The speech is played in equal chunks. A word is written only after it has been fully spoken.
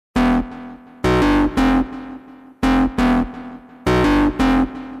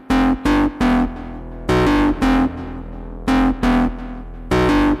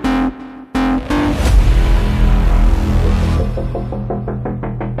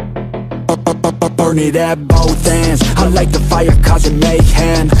burn it at both ends. I like the fire causing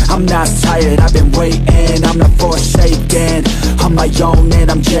mayhem. I'm not tired, I've been waiting, I'm not forsaken. I'm my own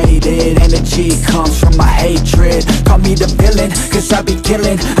and I'm jaded. Energy comes from my hatred. Call me the villain, cause I be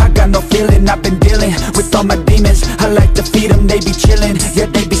killing. I got no feeling, I've been dealing with all my demons. I like to feed them, they be chilling,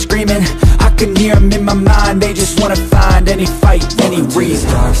 yet they be screaming. I can hear them in my mind, they just wanna find any fight, any reason.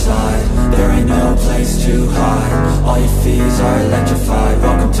 To the dark side, there ain't no place to hide. All your fears are electrified.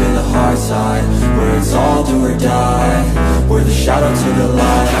 Welcome to the hard side, where it's all do or die. We're the shadow to the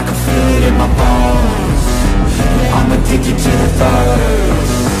light. I can feel it in my bones. I'm addicted to the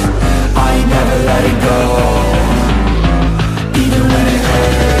thirst. I ain't never letting go, even when it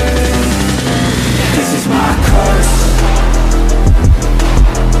hurts. This is my curse.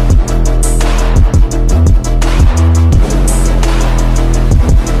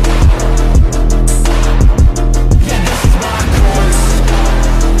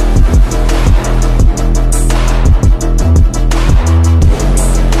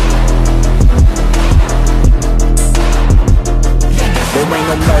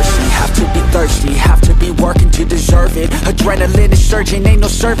 Adrenaline is surging, ain't no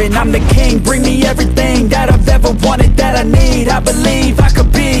serving. I'm the king, bring me everything that I've ever wanted, that I need. I believe I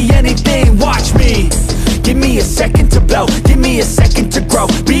could be anything, watch me. Give me a second to blow, give me a second to grow.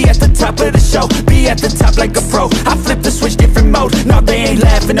 Be at the top of the show, be at the top like a pro. I flip the switch, different mode, no they ain't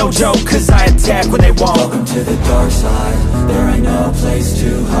laughing, no joke. Cause I attack when they won't. Welcome to the dark side, there ain't no place to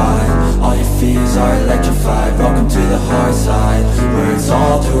hide. All your fears are electrified. Welcome to the hard side, where it's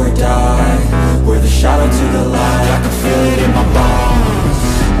all do or die. We're the shadow to the light. I can feel it in my bones.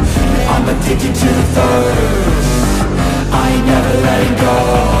 I'm addicted to the thirst. I ain't never letting go,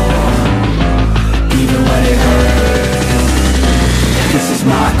 even when it hurts. This is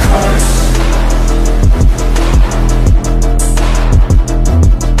my curse.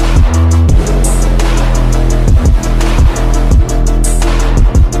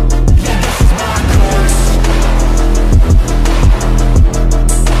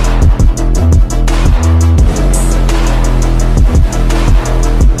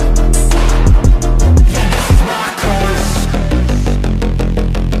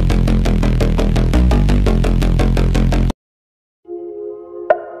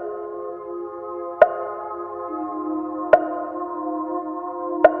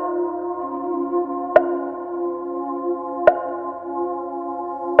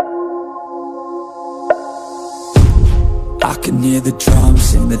 I can hear the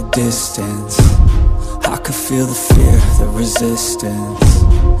drums in the distance. I can feel the fear, the resistance.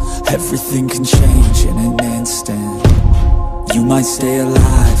 Everything can change in an instant. You might stay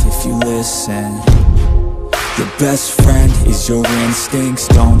alive if you listen. Your best friend is your instincts,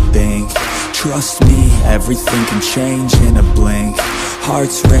 don't think. Trust me, everything can change in a blink.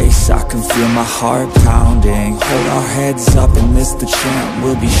 Hearts race, I can feel my heart pounding. Hold our heads up and list the chant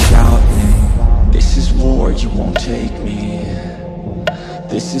we'll be shouting. This is war, you won't take me.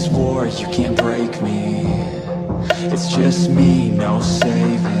 This is war, you can't break me. It's just me, no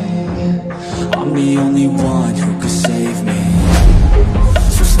saving. I'm the only one who could save me.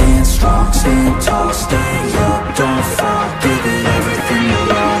 So stand strong, stand tall, stay up, don't fall. Give it everything you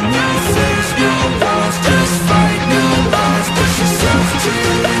want. No fears, no walls, just fight, no laws. Push yourself to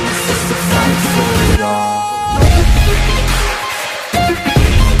the limits, it's the fight for it all.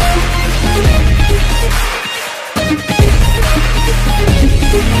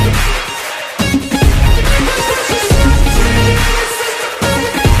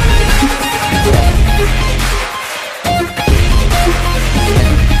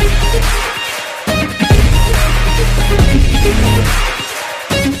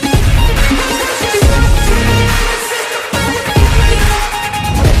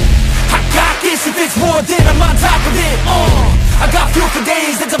 Then I'm on top of it, I got fuel for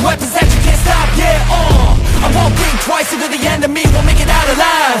days, and some weapons that you can't stop, yeah, I won't think twice, into the enemy won't make it out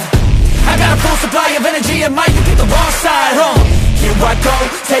alive. I got a full supply of energy and might you pick the wrong side, Here I go,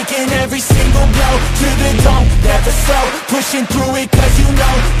 taking every single blow to the dome, never slow, pushing through it cause you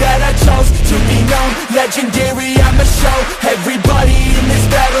know that I chose to be known, legendary, I'ma show everybody in this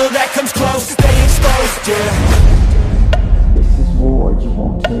battle that comes close, they exposed, yeah. This is war, you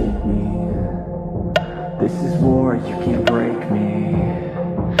won't take me. This is war, you can't break me.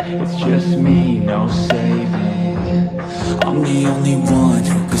 It's just me, no saving. I'm the only one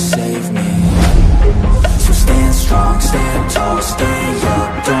who could save me. So stand strong, stand tall, stay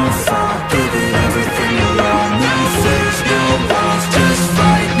up, don't fall. Give it everything you want. No fears, no walls, just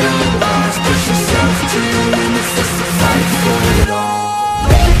fight, no laws. Push yourself to the limits, it's the fight for it all.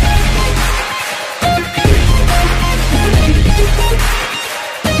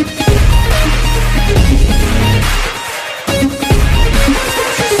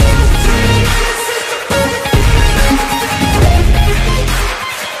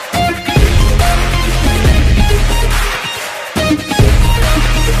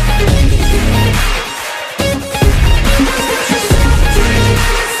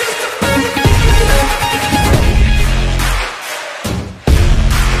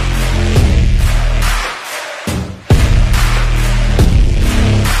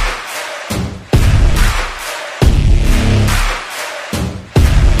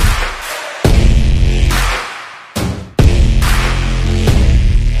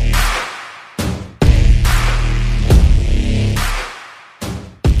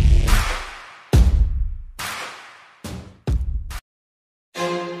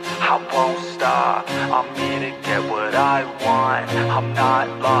 I won't stop, I'm here to get what I want. I'm not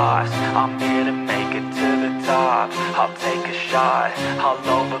lost, I'm here to make it to the top. I'll take a shot, I'll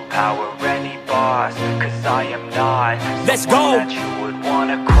overpower any boss. Cause I am not Let's someone go. that you would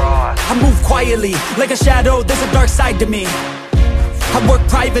wanna cross. I move quietly, like a shadow, there's a dark side to me. I work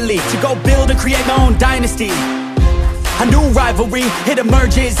privately to go build and create my own dynasty. A new rivalry, it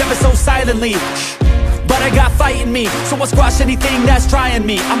emerges ever so silently. But I got fight in me, so I'll squash anything that's trying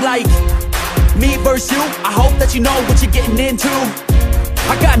me. I'm like, me versus you, I hope that you know what you're getting into.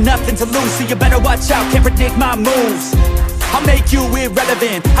 I got nothing to lose, so you better watch out, can't predict my moves. I'll make you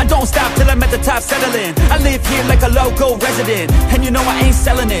irrelevant, I don't stop till I'm at the top settling. I live here like a local resident, and you know I ain't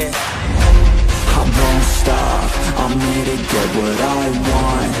selling it. I won't stop, I'm here to get what I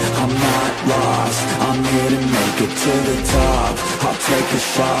want. I'm not lost, I'm here to make it to the top. I'll take a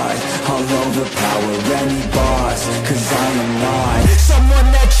shot, I'll overpower any boss. Cause I am not someone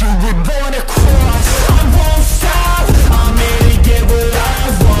that you would wanna cross. I won't stop, I'm here to get what I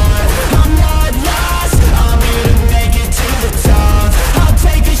want. I'm not lost, I'm here to make it to the top. I'll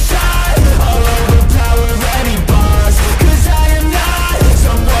take a shot, I'll overpower any boss. Cause I am not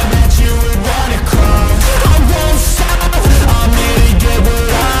someone that you would wanna cross. I won't stop, I'm here to get what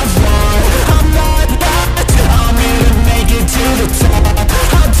I want. I'm not lost, I'm here to make it to the top.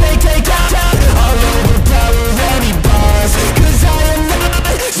 I'll take a shot, I'll overpower any boss. Cause I am not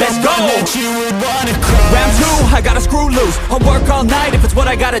someone that you would wanna cross. Round two, I gotta screw loose. I'll work all night if it's what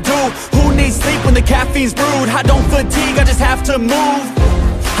I gotta do. Who needs sleep when the caffeine's brewed? I don't fatigue, I just have to move.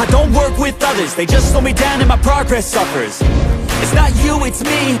 I don't work with others, they just slow me down and my progress suffers. It's not you, it's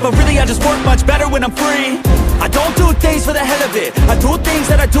me, but really I just work much better when I'm free. I don't do things for the hell of it, I do things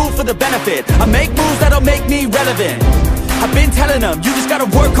that I do for the benefit. I make moves that'll make me relevant. I've been telling them, you just gotta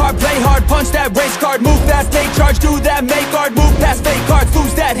work hard, play hard, punch that race card, move fast, take charge, do that, make art, move past fake cards,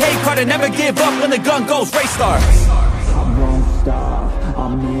 lose that hate card, and never give up when the gun goes, race starts. I won't stop,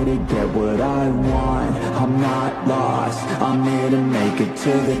 I'm here to get what I want. I'm not lost, I'm here to make it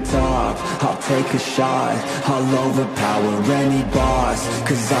to the top. I'll take a shot, I'll overpower any boss.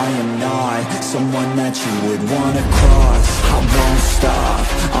 Cause I am not someone that you would wanna cross. I won't stop,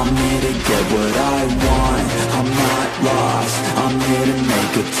 I'm here to get what I want. I'm not lost, I'm here to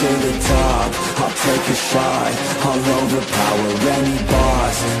make it to the top. I'll take a shot, I'll overpower any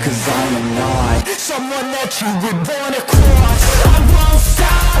boss. Cause I am not someone that you would wanna cross. I won't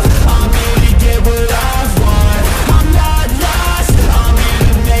stop, I'm here to get what I want. I'm not lost, I'm here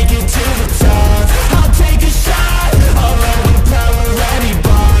to make it to the top. I'll take a shot, I'll overpower any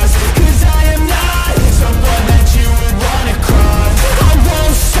boss. Cause I am not someone that you would wanna cross. I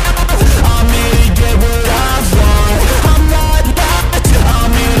won't stop, I'm here to get what I want. I'm not lost,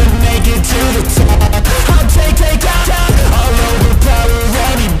 I'm here to make it to the top. I'll take a shot, I'll overpower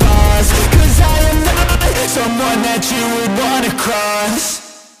any boss. Cause I am not someone that you would wanna cross.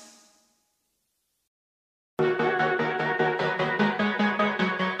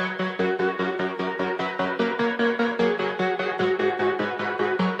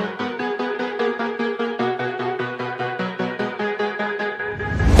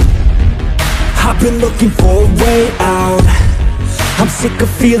 I've been looking for a way out. I'm sick of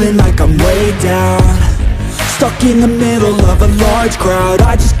feeling like I'm way down, stuck in the middle of a large crowd.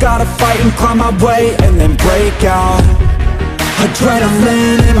 I just gotta fight and climb my way and then break out.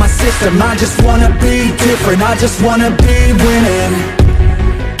 Adrenaline in my system, I just wanna be different, I just wanna be winning.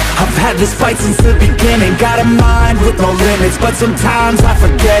 I've had this fight since the beginning, got a mind with no limits, but sometimes I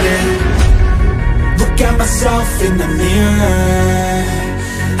forget it. Look at myself in the mirror,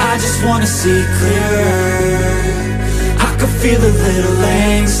 I just wanna see clearer. I could feel a little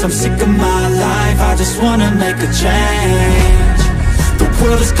angst, I'm sick of my life, I just wanna make a change. The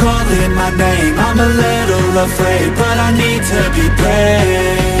world is calling my name, I'm a little afraid, but I need to be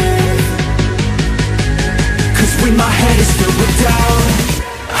brave. Cause when my head is filled with doubt,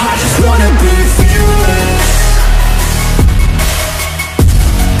 I just wanna be fearless.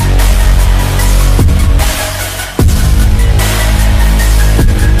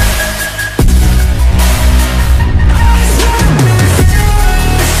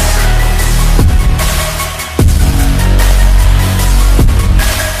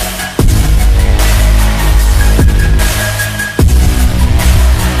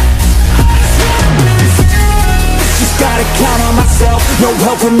 No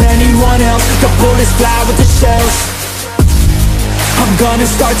help from anyone else, the bullets fly with the shells. I'm gonna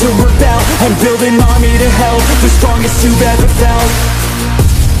start to rebel and build an army to help, the strongest you've ever felt.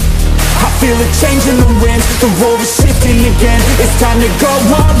 I feel a change in the winds, the road is shifting again, it's time to go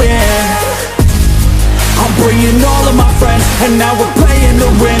all in. I'm bringing all of my friends, and now we're playing to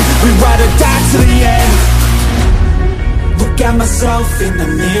win. We ride or die to the end. Look at myself in the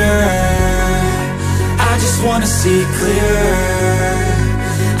mirror, I just wanna see clearer.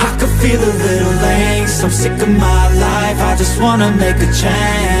 I could feel a little angst, I'm sick of my life, I just wanna make a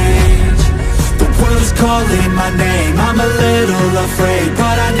change. The world is calling my name, I'm a little afraid,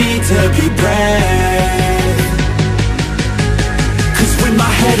 but I need to be brave. Cause when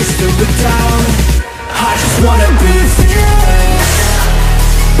my head is filled with doubt, I just wanna be fearless.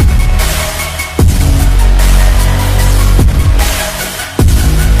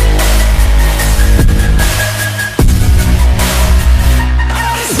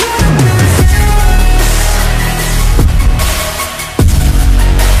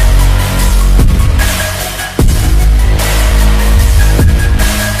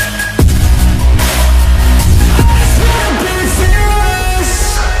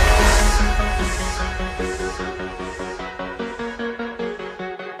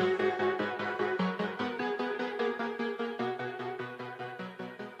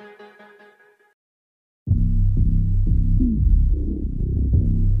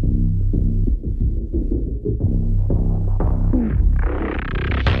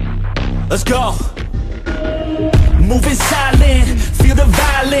 Let's go. Moving silent, feel the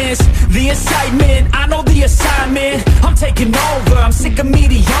violence, the excitement, I know the assignment. I'm taking over, I'm sick of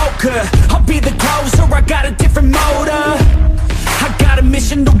mediocre. I'll be the closer, I got a different motor. I got a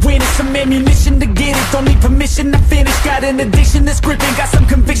mission to win, it's some ammunition to get it. Don't need permission to finish, got an addiction that's gripping. Got some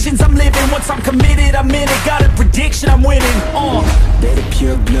convictions I'm living, once I'm committed I'm in it. Got a prediction I'm winning, They're the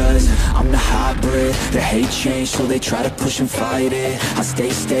pure bloods, I'm the hybrid. They hate change, so they try to push and fight it. I stay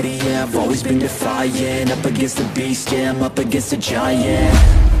steady, yeah, I've always been defiant. Up against the beast, yeah, I'm up against a giant.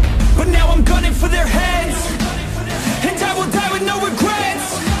 But now I'm gunning for their heads, and I will die with no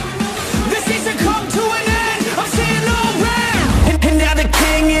regrets. This season come to an end, I'm seeing all red. And now the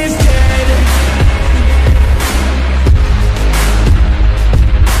king is dead.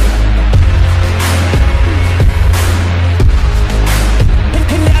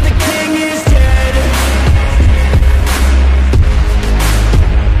 And now the king is dead.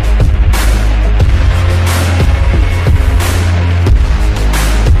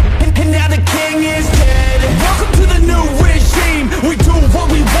 And now the king is dead. Welcome to the new regime. We do what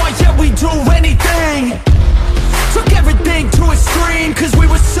we want, yeah, we do anything. Took everything to extreme, cause we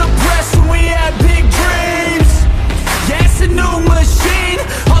were suppressed when we had big dreams. Yeah, it's a new machine,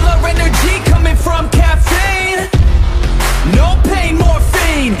 all our energy coming from caffeine. No pain,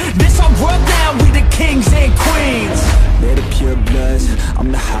 morphine, this our world now, we the kings and queens. They're the pure bloods,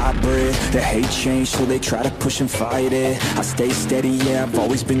 I'm the hybrid. They hate change, so they try to push and fight it. I stay steady, yeah, I've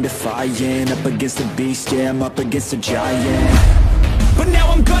always been defiant. Up against the beast, yeah, I'm up against a giant. But now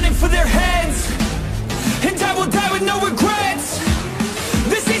I'm gunning for their heads, and I will die with no regrets.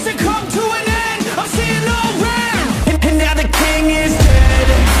 This season come to an end, I'm seeing all red. And now the king is dead.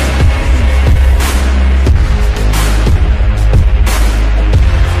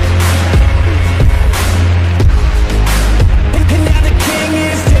 And now the king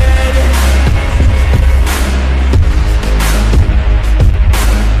is dead.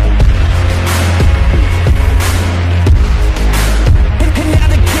 And now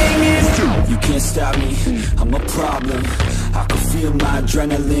the king is dead. You can't stop me, I'm a problem. I can feel my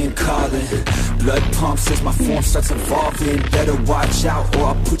adrenaline calling. Blood pumps as my form starts evolving. Better watch out or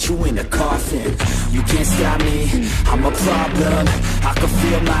I'll put you in a coffin. You can't stop me, I'm a problem. I can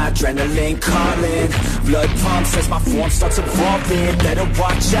feel my adrenaline calling. Blood pumps as my form starts evolving. Better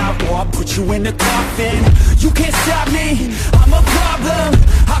watch out or I'll put you in a coffin. You can't stop me, I'm a problem.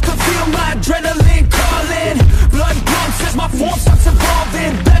 I can feel my adrenaline calling. Blood pumps as my form starts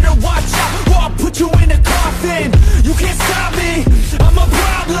evolving. Better watch out or I'll put you in a coffin. You can't stop me, I'm a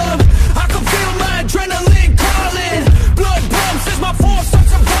problem. I can feel my adrenaline calling. Blood pumps as my form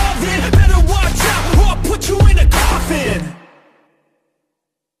starts evolving. Better watch out or I'll put you in a coffin.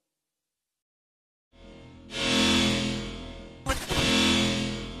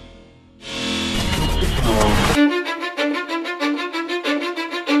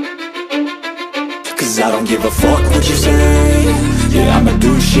 Cause I don't give a fuck what you say. Yeah, I'ma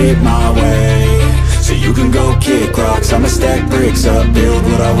do shit my way. So you can go kick rocks, I'ma stack bricks up, build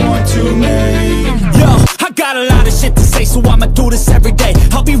what I want to make. Yo, I got a lot of shit to say, so I'ma do this every day.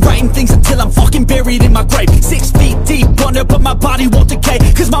 I'll be writing things until I'm fucking buried in my grave. 6 feet deep under, but my body won't decay.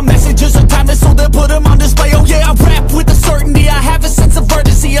 Cause my messages are timeless, so they'll put them on display. Oh yeah, I rap with a certainty, I have a sense of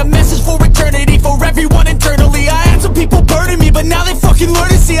urgency. A message for eternity, for everyone internally. I had some people burning me, but now they fucking learn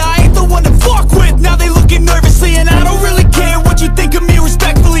to see I ain't the one to fuck with. Now they looking nervously, and I don't really care what you think of me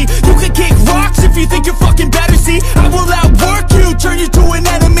respectfully. You can kick rocks if you think you're fucking bad.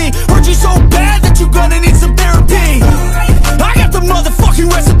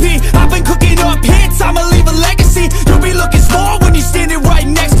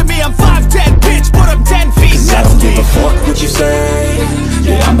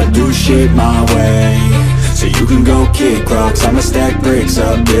 can go kick rocks, I'ma stack bricks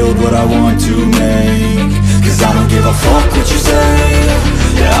up, build what I want to make. Cause I don't give a fuck what you say,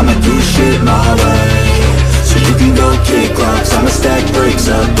 yeah, I'ma do shit my way. So you can go kick rocks, I'ma stack bricks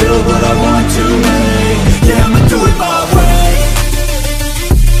up, build what I want to make. Yeah, I'ma do it my way.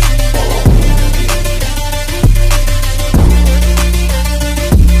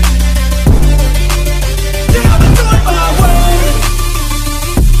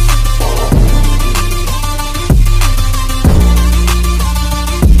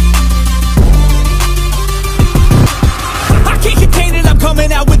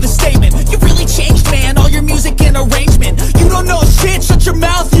 Shut your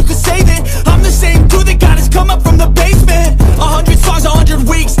mouth, you can save it. I'm the same dude that got his come up from the basement. 100 songs, 100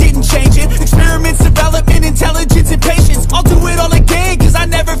 weeks, didn't change it. Experiments, development, intelligence, and patience. I'll do it all again, cause I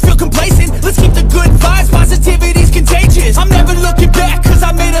never feel complacent. Let's keep the good vibes, positivity's contagious. I'm never looking back, cause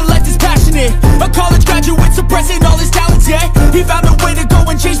I made a life that's passionate. A college graduate suppressing all his talents, yeah. He found a way to go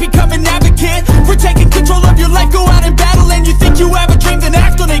and change, become an advocate. For taking control of your life, go out and battle. And you think you have a dream, then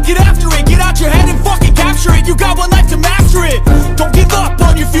act on it. Get after it, get out your head and fucking capture it. You got one life to master it. Don't give up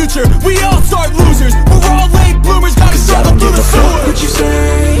on your future, we all start losers. We're all late bloomers, gotta struggle through the sewer. What you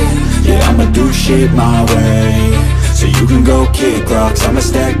say, yeah, I'ma do shit my way. So you can go kick rocks, I'ma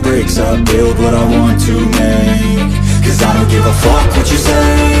stack bricks up, build what I want to make. Cause I don't give a fuck what you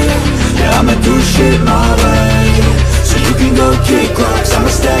say, yeah, I'ma do shit my way. So you can go kick rocks, I'ma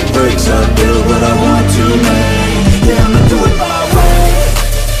stack bricks up, build what I want to make. Yeah, I'ma do it my way.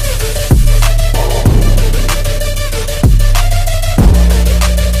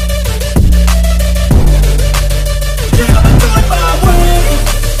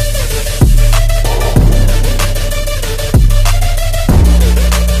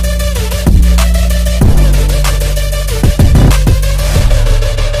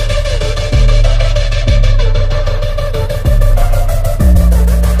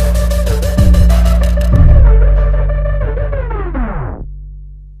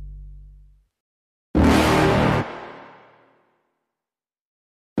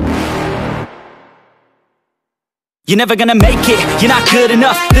 You're never gonna make it, you're not good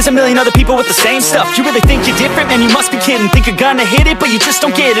enough. There's a million other people with the same stuff. You really think you're different? Man, you must be kidding. Think you're gonna hit it, but you just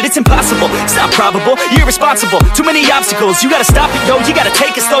don't get it. It's impossible, it's not probable, you're irresponsible. Too many obstacles, you gotta stop it, yo. You gotta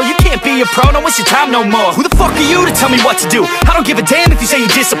take it slow, you can't be a pro. Don't waste your time no more. Who the fuck are you to tell me what to do? I don't give a damn if you say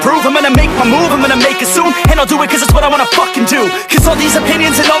you disapprove. I'm gonna make my move, I'm gonna make it soon. And I'll do it cause it's what I wanna fucking do. Cause all these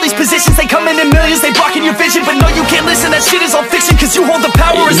opinions and all these positions, they come in millions, they blocking your vision. But no, you can't listen, that shit is all fiction. Cause you hold the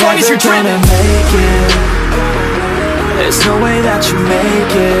power as long as you're driven. There's no way that you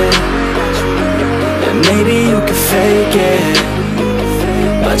make it, and maybe you can fake it,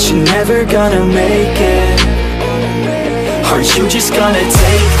 but you're never gonna make it. Aren't you just gonna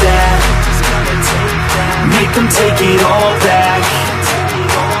take that? Make them take it all back.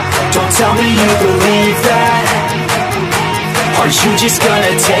 Don't tell me you believe that. Aren't you just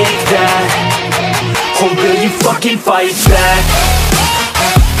gonna take that? Or will you fucking fight back?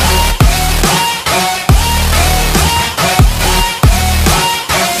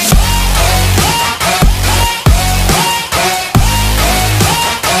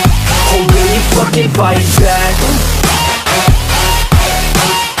 Fucking fight back.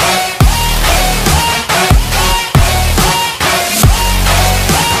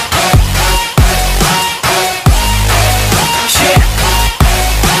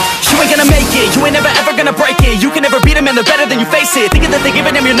 You ain't never ever gonna break it. You can never beat them and they're better than you face it. Thinking that they give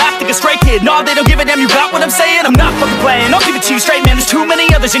a damn, you're not thinking straight, kid. No, they don't give a damn, you got what I'm saying? I'm not fucking playing, I'll give it to you straight, man. There's too many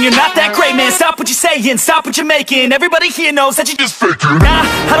others and you're not that great, man. Stop what you're saying, stop what you're making. Everybody here knows that you just faking. Nah,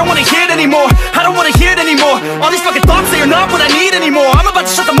 I don't wanna hear it anymore, I don't wanna hear it anymore. All these fucking thoughts, they are not what I need anymore. I'm about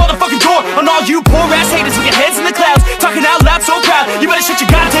to shut the motherfucking door on all you poor ass haters with your heads in the clouds, talking out loud so proud. You better shut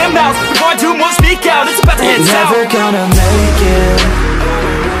your goddamn mouth before I do more speak out. It's about to head south. Never gonna make it.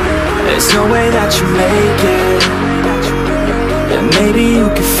 There's no way that you make it, and maybe you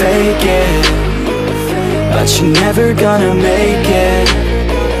can fake it, but you're never gonna make it.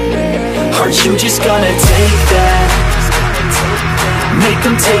 Aren't you just gonna take that? Make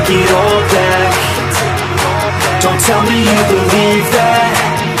them take it all back. Don't tell me you believe that.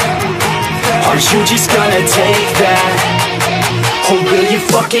 Aren't you just gonna take that? Or will you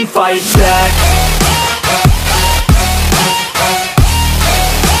fucking fight back?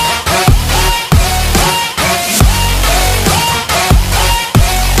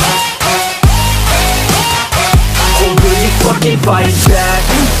 Fucking fight back.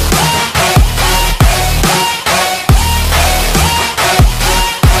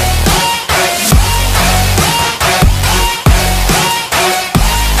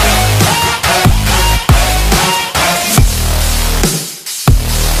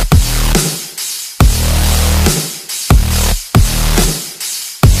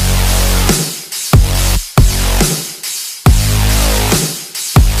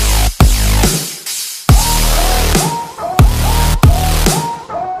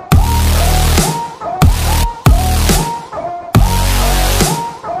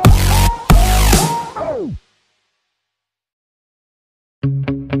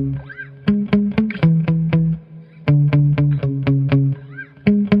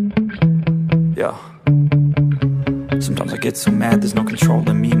 get so mad, there's no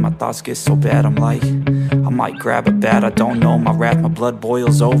controlling me. My thoughts get so bad, I'm like, I might grab a bat, I don't know. My wrath, my blood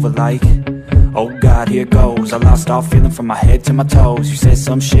boils over like, oh God, here goes. I lost all feeling from my head to my toes. You said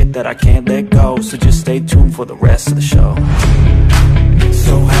some shit that I can't let go, so just stay tuned for the rest of the show.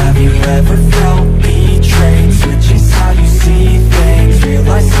 So have you ever felt betrayed? Switches how you see things,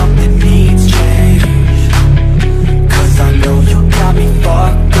 realize something needs change. Cause I know you got me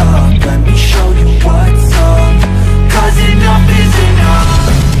fucked up, let me show you what's up. Cause enough is enough.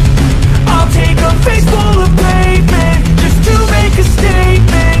 I'll take a face full of pavement just to make a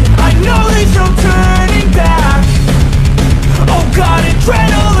statement. I know there's no turning back. Oh God,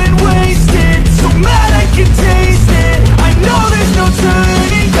 adrenaline wasted, so mad I can taste it. I know there's no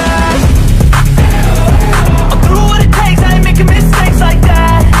turning back. I'll do what it takes, I ain't making mistakes like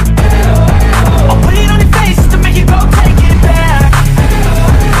that. I'll put it on your face to make you go take it back.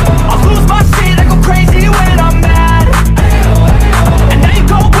 I'll lose my shit, I go crazy when I'm mad. And now you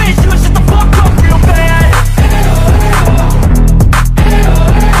go wish you would shut the fuck up real bad.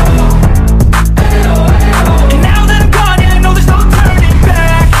 And now that I'm gone, yeah, I know there's no turning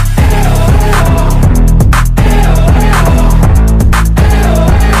back.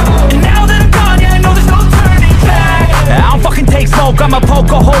 And now that I'm gone, yeah, I know there's no turning back. I don't fucking take smoke, I'ma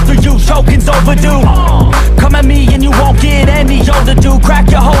poke a hole through you, choking's overdue. Come at me and you won't get any older, dude. Crack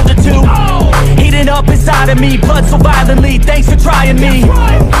your holder too. Heating up inside of me, blood so violently. Thanks for trying me.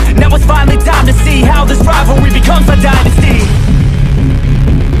 Now it's finally time to see how this rivalry becomes a dynasty.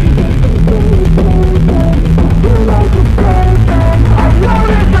 I know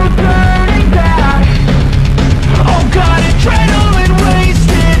there's no turning back. Oh God, adrenaline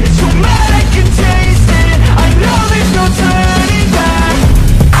wasted, so mad I can taste it. I know there's no turning back.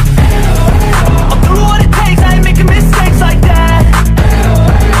 I'll do what it takes, I ain't making mistakes like that.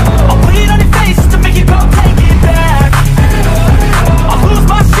 I'll put it on your face to make you go take it back. I'll lose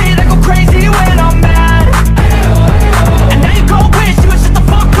my shit, I go crazy when I'm mad. And now you go wish you would shut the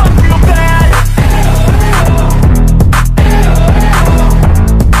fuck up real bad.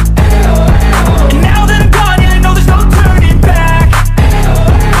 And now that I'm gone, yeah, I know there's no turning back.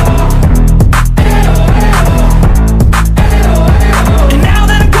 And now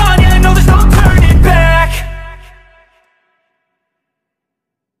that I'm gone, yeah, I know there's no turning back.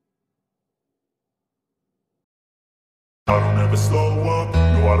 I don't ever slow up,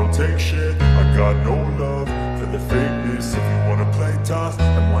 no I don't take shit. I got no love for the fakeness. If you wanna play tough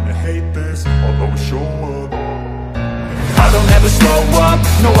and wanna hate this, I'll always show up. I don't ever slow up,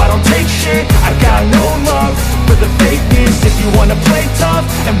 no I don't take shit. I got no love for the fakeness. If you wanna play tough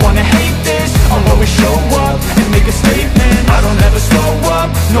and wanna hate this, I'll always show up and make a statement. I don't ever slow up,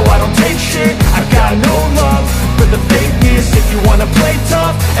 no I don't take shit. I got no love for the fakeness. If you wanna play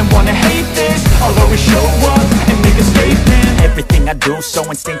tough and wanna hate this, I'll always show up and make a statement. Everything I do so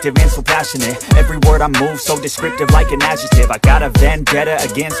instinctive and so passionate. Every word I move so descriptive like an adjective. I got a vendetta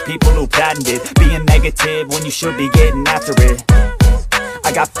against people who patented being negative when you should be getting after it.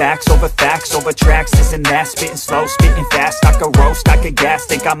 I got facts over tracks, this and that. Spitting slow, spitting fast, I could roast, I could gas.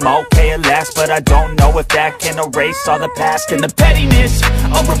 Think I'm okay at last, but I don't know if that can erase all the past. And the pettiness,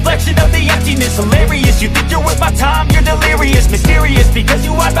 a reflection of the emptiness. Hilarious, you think you're worth my time, you're delirious. Mysterious, because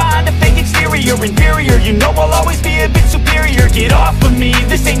you hide behind a fake exterior. Inferior, you know I'll always be a bit superior. Get off of me,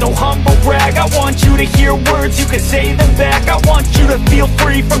 this ain't no humble brag. I want you to hear words, you can say them back. I want you to feel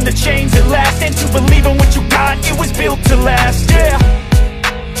free from the chains at last, and to believe in what you got, it was built to last, yeah.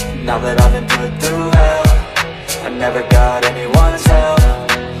 Now that I've been put through hell, I never got anyone's help.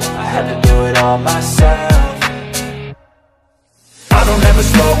 I had to do it all myself. I don't ever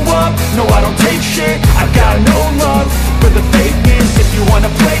slow up, no I don't take shit. I got no love for the fakeness. If you wanna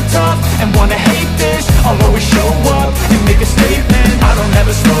play tough and wanna hate this, I'll always show up and make a statement. I don't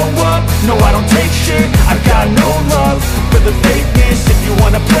ever slow up, no I don't take shit. I got no love for the fakeness. If you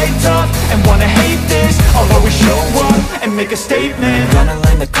wanna play tough and wanna hate this, I'll always show up and make a statement. Gonna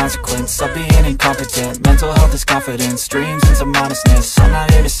learn the consequence of being incompetent. Mental health is confidence, dreams and some honestness. I'm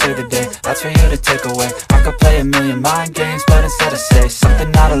not here to save the day, that's for you to take away. I could play a million mind games, but instead I say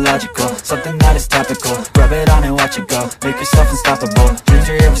something not illogical, something that is topical. Rub it on and watch it go, make yourself unstoppable. Dreams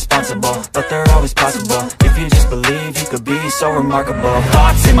are irresponsible, but they're always possible. If you just believe, you could be so remarkable.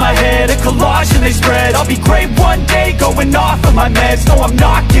 Thoughts in my head, a collage and they spread. I'll be great one day, going off of my meds. No, I'm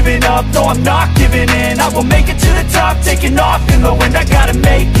not giving up, no, I'm not giving in. I will make it to the top, taking off in the wind. I gotta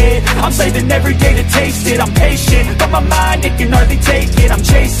make it, I'm saving every day to taste it. I'm patient, but my mind, it can hardly take it. I'm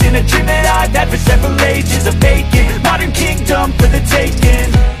chasing a dream that I've had for several ages. A vacant, modern kingdom for the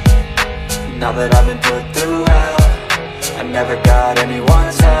taking. Now that I've been put through hell, I never got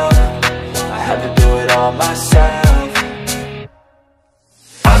anyone's help. I had to do it all myself.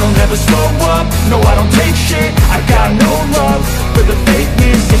 never slow up, no I don't take shit. I got no love for the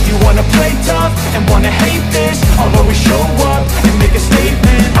fakeness. If you wanna play tough and wanna hate this, I'll always show up and make a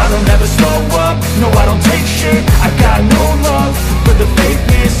statement. I don't ever slow up, no I don't take shit. I got no love for the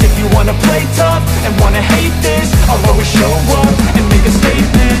fakeness. If you wanna play tough and wanna hate this, I'll always show up and make a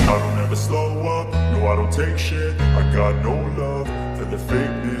statement. I don't ever slow up, no I don't take shit. I got no love for the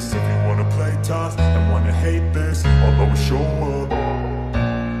fakeness. If you wanna play tough and wanna hate this, I'll always show up.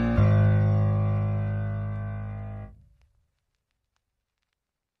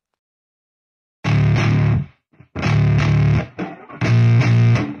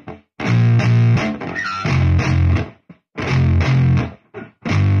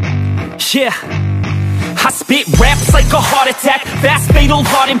 Yeah, I spit raps like a heart attack, fast fatal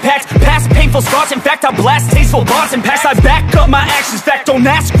heart impact, past painful scars. In fact, I blast tasteful bars and packs. I back up my actions, fact don't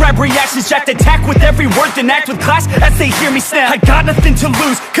ask, grab reactions, jacked attack with every word, then act with class as they hear me snap. I got nothing to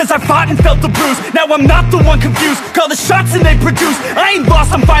lose, cause I fought and felt the bruise. Now I'm not the one confused, call the shots and they produce. I ain't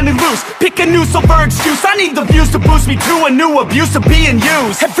lost, I'm finally loose, pick a new silver excuse. I need the views to boost me to a new abuse of being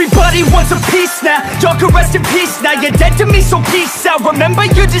used. Everybody wants a piece now, y'all can rest in peace now. You're dead to me, so peace out, remember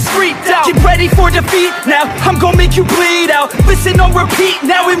you're just freaked out. Get ready for defeat now, I'm gonna make you bleed out. Listen on repeat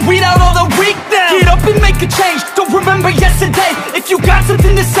now and weed out all the weak now. Get up and make a change, don't remember yesterday. If you got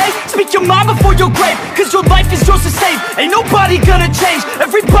something to say, speak your mind before your grave. Cause your life is yours to save, ain't nobody gonna change.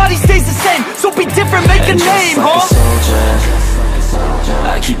 Everybody stays the same, so be different, make a name, like huh? a soldier,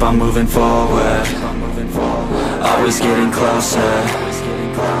 I keep on moving forward, always getting closer.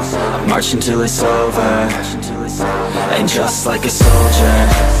 I march until it's over, and just like a soldier,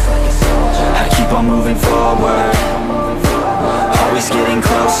 I keep on moving forward, always getting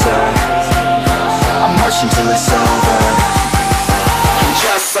closer. I march until it's over, and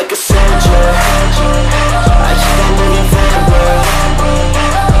just like a soldier, I keep on moving forward,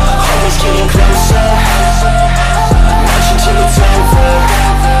 always getting closer. I march until it's over,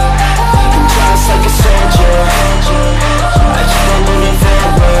 and just like a soldier, I keep on moving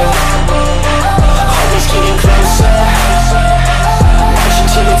forward, always getting closer. I march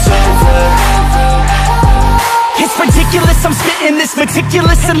until it's over. It's ridiculous, I'm spitting this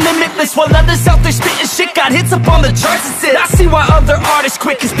meticulous and limitless, while others out there spitting shit got hits up on the charts and shit. I see why other artists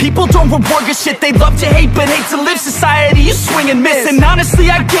quit, cause people don't reward good shit. They love to hate but hate to live. Society, you swing and miss, and honestly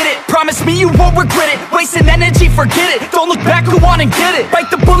I get it. Promise me you won't regret it. Wasting energy, forget it. Don't look back, go on and get it.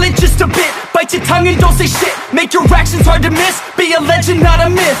 Bite the bullet just a bit, bite your tongue and don't say shit. Make your actions hard to miss, be a legend not a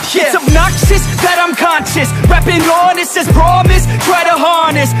myth. Yeah. It's obnoxious that I'm conscious, rapping honest as promise. Try to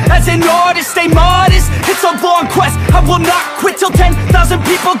harness, as an artist stay modest. It's a long quest, I will not quit till 10,000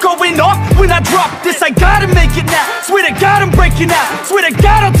 people going off when I drop this. I gotta make it now, swear to God I'm breaking out. Swear to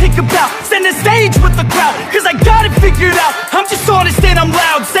God I'll take a bow, stand the stage with the crowd, cause I got it figured out. I'm just honest and I'm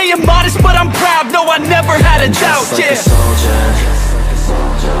loud, say I'm modest but I'm proud. No, I never had a doubt, just like yeah. a soldier,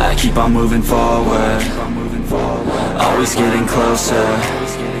 I keep on moving forward, always getting closer.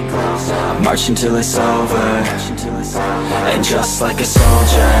 I march until it's over, and just like a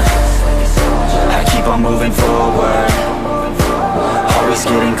soldier, I keep on moving forward, always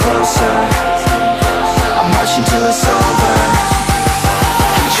getting closer. I march until it's over,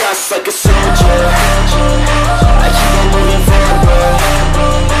 and just like a soldier, I keep on moving forward,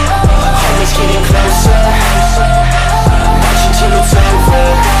 always getting closer. I march until it's over,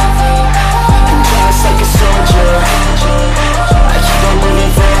 and just like a soldier, I keep on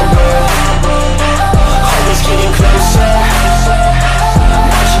moving forward, always getting closer. I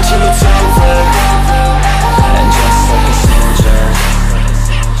march until it's over, and just like a soldier,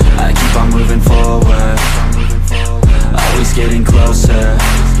 I keep on moving forward, always getting closer.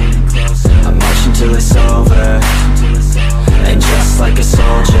 I march until it's over, and just like a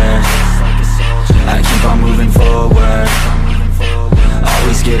soldier, I keep on moving forward,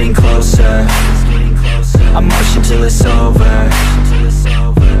 always getting closer. I march until it's over.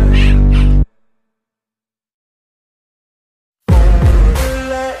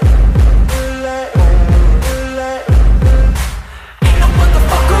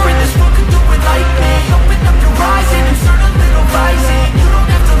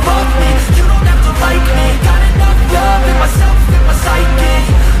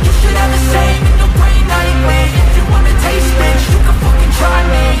 Try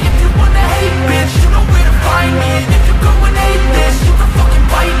me if you wanna hate, bitch. You know where to find me. And if you're going hate this,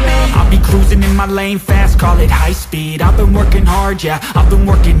 call it high speed. I've been working hard, yeah, I've been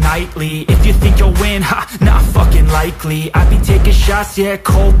working nightly. If you think you'll win, ha, not fucking likely. I be taking shots, yeah,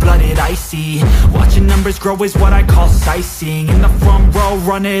 cold-blooded, icy. Watching numbers grow is what I call sightseeing. In the front row,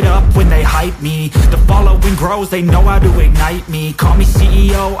 run it up when they hype me. The following grows, they know how to ignite me. Call me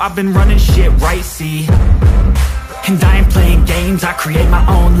CEO, I've been running shit right, see. And I ain't playing games, I create my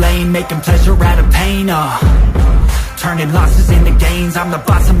own lane, making pleasure out of pain, turning losses into gains. I'm the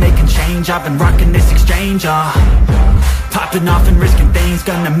boss, I'm making change. I've been rocking this exchange, popping off and risking things.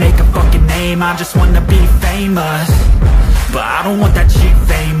 Gonna make a fucking name, I just wanna be famous. But I don't want that cheap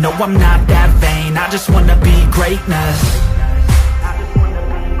fame, no I'm not that vain. I just wanna be greatness.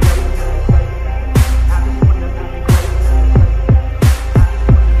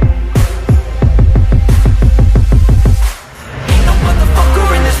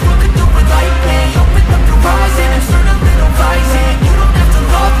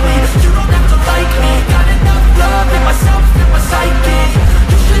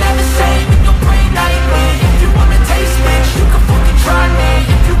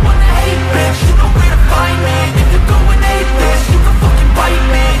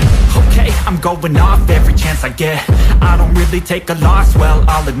 Going off every chance I get. I don't really take a loss, well,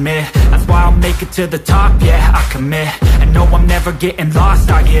 I'll admit. That's why I'll make it to the top, yeah, I commit. And no, I'm never getting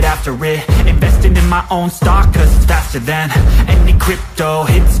lost, I get after it. Investing in my own stock, cause it's faster than any crypto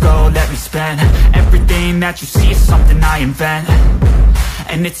hits go, let me spend. Everything that you see is something I invent.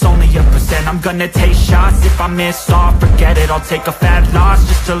 And it's only a percent. I'm gonna take shots. If I miss all, forget it. I'll take a fat loss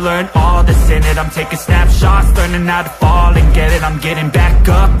just to learn all that's in it. I'm taking snapshots, learning how to fall and get it. I'm getting back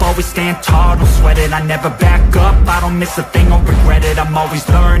up, always stand tall, don't sweat it. I never back up, I don't miss a thing or regret it. I'm always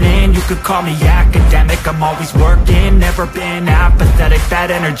learning, you could call me academic. I'm always working, never been apathetic.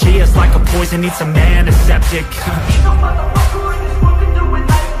 That energy is like a poison, needs a man, a septic.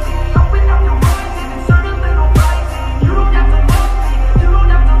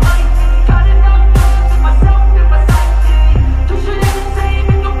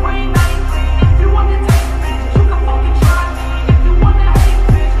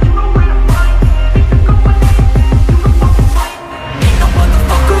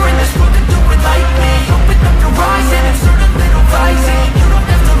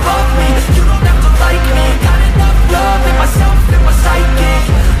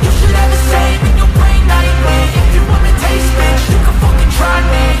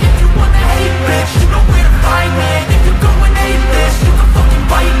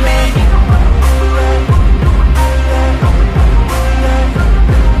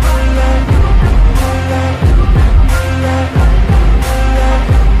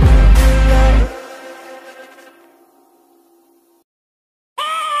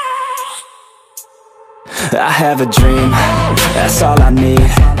 I have a dream, that's all I need.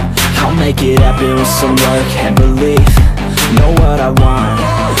 I'll make it happen with some work and belief. Know what I want,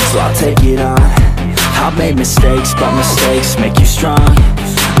 so I'll take it on. I've made mistakes, but mistakes make you strong.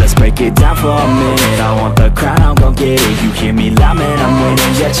 Let's break it down for a minute. I want the crown, I'm gon' get it. You hear me loud, man, I'm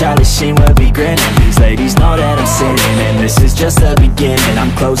winning. Yeah, Charlie Sheen will be grinning. These ladies know that I'm sinning, and this is just the beginning. I'm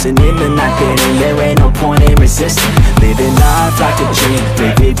closing in the night inning. There ain't no point in resisting. Living life like a dream,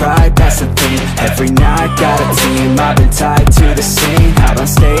 live it right, that's the thing. Every night, got a team, I've been tied to the scene. Out on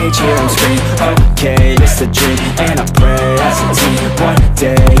stage, hear them scream, okay, it's a dream. And I pray as a team, one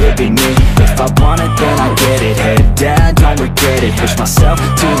day it'll be me. If I want it, then I get it. Head down, don't regret it. Push myself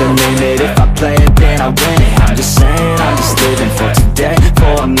to the limit. If I play it, then I win it. I'm just saying, I'm just living for today.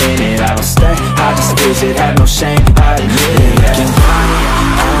 For a minute, I don't stay, I just visit. Have no shame, I admit it. Looking right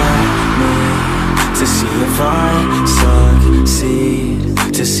at me to see if I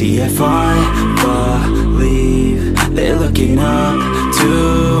succeed, to see if I believe. They're looking up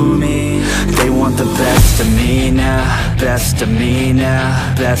to me. They want the best of me now, best of me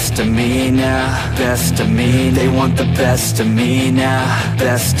now, best of me now, best of me. They want the best of me now,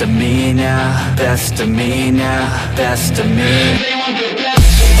 best of me now, best of me now, best of me. They want the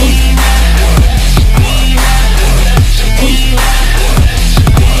best of me now.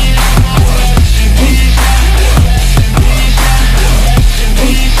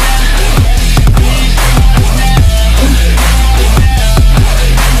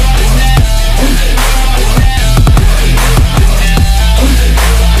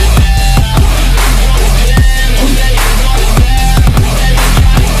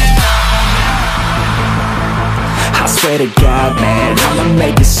 Swear to God, man, I'ma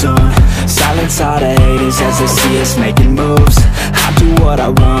make it soon. Silence all the haters as they see us making moves. I do what I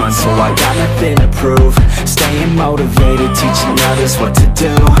want, so I got nothing to prove. Staying motivated, teaching others what to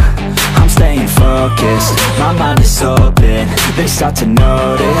do. I'm staying focused, my mind is open. They start to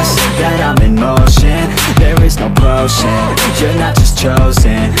notice that I'm in motion. There is no potion, you're not just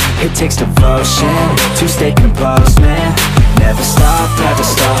chosen. It takes devotion to stay composed, man. Never stop,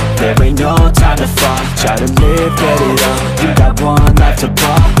 there ain't no time to fall. Try to live, get it all, you got one life to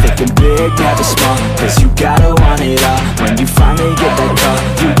ball. Thinking big, never small, cause you gotta want it all. When you finally get that call,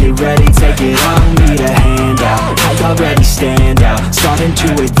 you get ready, take it on. Need a hand out, I already stand out. Starting to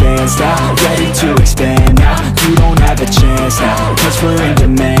advance now, ready to expand now. You don't have a chance now, cause we're in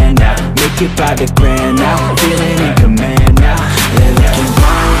demand now. Make it by the grand now, feeling in command now. They're looking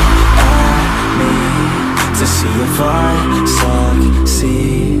right at me to see if I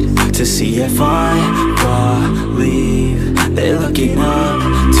succeed, to see if I believe. They're looking up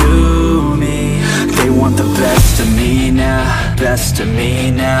to me. They want the best of me now, best of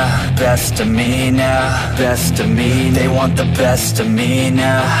me now, best of me now, best of me. They want the best of me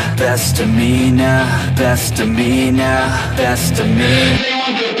now, best of me now, best of me now, best of me. They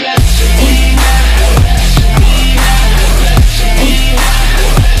want the best of me.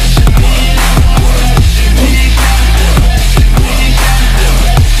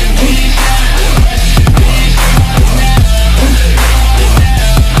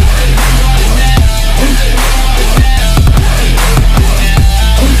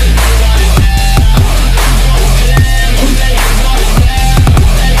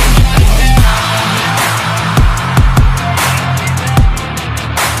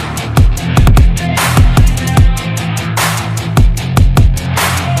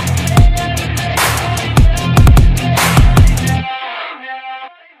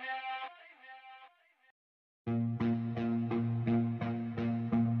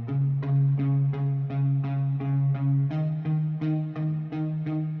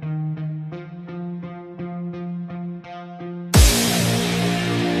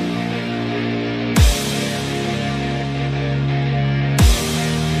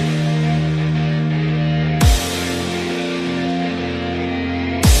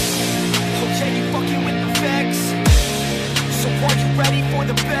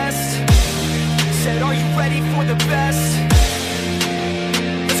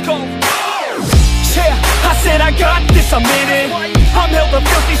 I'm in it. I'm hella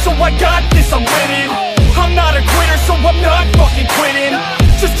filthy, so I got this, I'm winning. I'm not a quitter, so I'm not fucking quitting.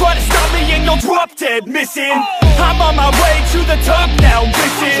 Just try to stop me and you'll drop dead missing. I'm on my way to the top now,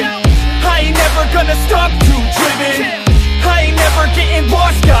 listen. I ain't never gonna stop, too driven. I ain't never getting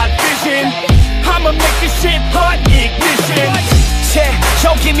lost, got vision. I'ma make this shit hot, ignition. Yeah,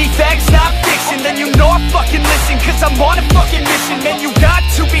 y'all give me facts, not fiction. Then you know I fucking listen, cause I'm on a fucking mission. Man, you got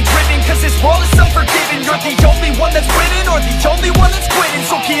to be driven, cause this world is unforgiving. You're the only one that's winning, or the only one that's quitting.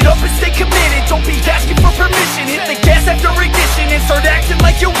 So get up and stay committed, don't be asking for permission. Hit the gas after ignition and start acting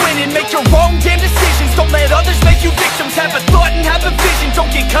like you're winning. Make your own damn decisions, don't let others make you victims. Have a thought and have a vision, don't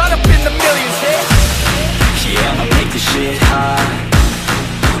get caught up in the millions. Yeah, I'ma make this shit hot.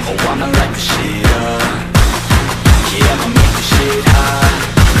 Oh, I'ma light the shit up. Yeah, I'ma make this shit hot.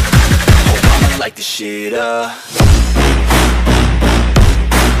 Oh, I'ma light the shit up.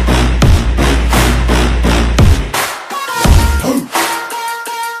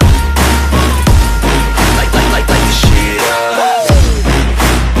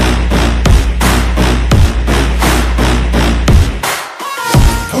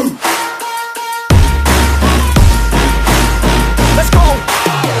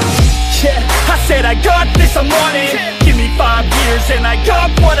 I got this, I'm on it. Give me 5 years and I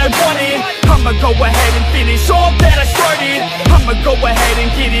got what I wanted. I'ma go ahead and finish all that I started. I'ma go ahead and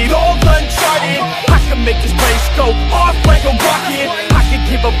get it all uncharted. I can make this place go off like a rocket. I can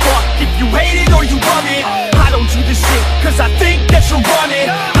give a fuck if you hate it or you love it. I don't do this shit cause I think that you're on it.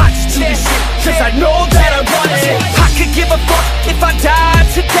 I just do this shit cause I know that I want it. I could give a fuck if I die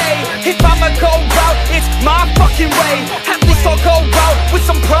today. If I'ma go out, it's my fucking way. At least I'll go out with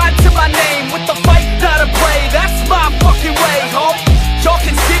some pride to my name. With the fight that I play, that's my fucking way, home. Y'all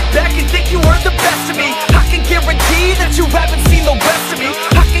can sit back and think you heard the best of me. I can guarantee that you haven't seen the rest of me.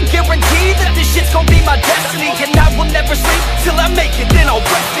 I can guarantee that this shit's gonna be my destiny. And I will never sleep till I make it, then I'll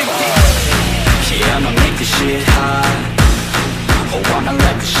rest in peace. Yeah, I'ma make this shit hot. Oh, I'ma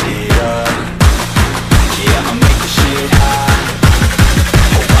light the shit up. Yeah, I'ma make this shit hot.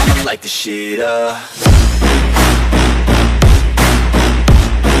 Oh, I'ma light the shit up.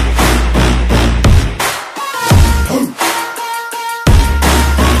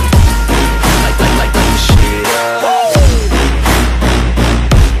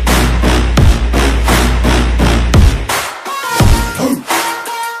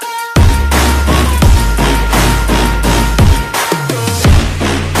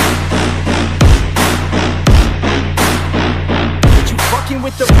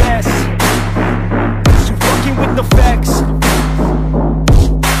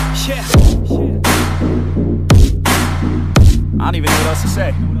 don't even know what else to say.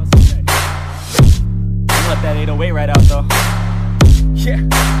 I'm let that 808 right out though. Yeah.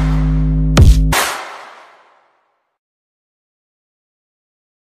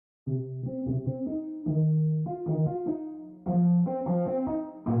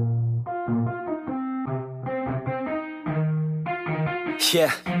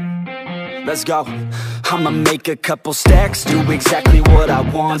 Yeah, let's go. I'ma make a couple stacks, do exactly what I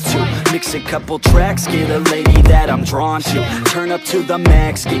want to. Mix a couple tracks, get a lady that I'm drawn to. Turn up to the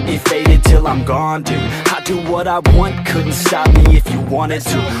max, get me faded till I'm gone, dude. I do what I want, couldn't stop me if you wanted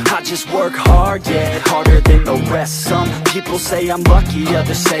to. I just work hard, yeah, harder than the rest. Some people say I'm lucky,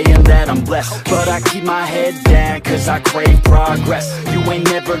 others saying that I'm blessed. But I keep my head down, cause I crave progress. You ain't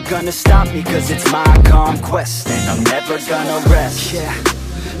never gonna stop me, cause it's my conquest. And I'm never gonna rest, yeah.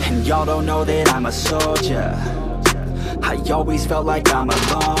 And y'all don't know that I'm a soldier. I always felt like I'm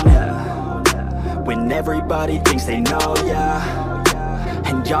alone, yeah. When everybody thinks they know, yeah.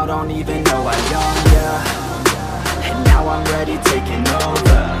 And y'all don't even know I own, yeah. And now I'm ready taking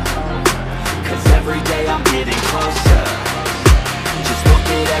over, cause every day I'm getting closer. Just look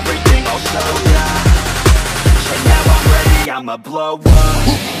at everything I'll show ya. And now I'm ready, I'ma blow up.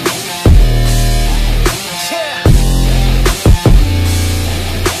 Yeah.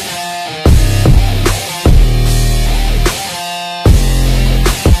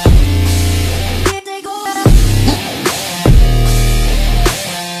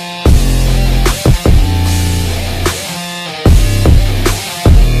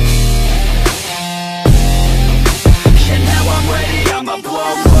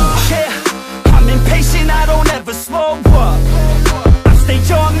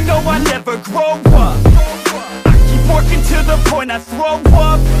 I throw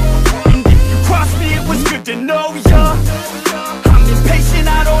up, and if you cross me, it was good to know ya. I'm impatient,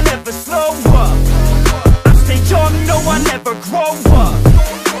 I don't ever slow up. I stay young, no, I never grow up.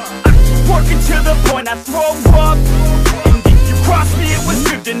 I keep working to the point I throw up, and if you cross me, it was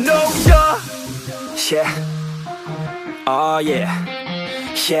good to know ya. Yeah, oh yeah,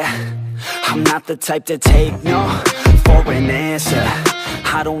 yeah. I'm not the type to take no for an answer.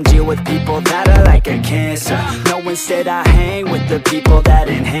 I don't deal with people that are like a cancer. No, instead I hang with the people that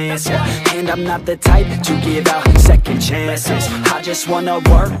enhance ya. And I'm not the type to give out second chances. I just wanna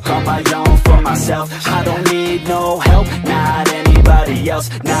work on my own for myself. I don't need no help, not anybody else.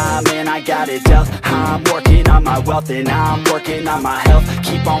 Nah, man, I got it dealt. I'm working on my wealth and I'm working on my health.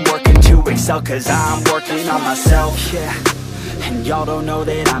 Keep on working to excel, cause I'm working on myself, yeah. And y'all don't know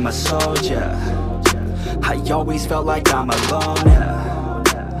that I'm a soldier. I always felt like I'm alone, yeah.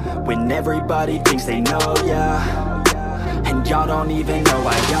 When everybody thinks they know, yeah. And y'all don't even know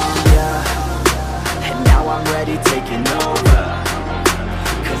I own, yeah. And now I'm ready taking over,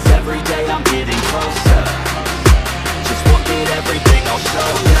 cause every day I'm getting closer. Just look at everything I'll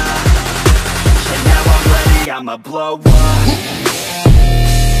show ya. And now I'm ready, I'ma blow up.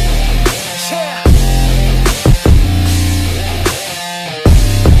 Yeah.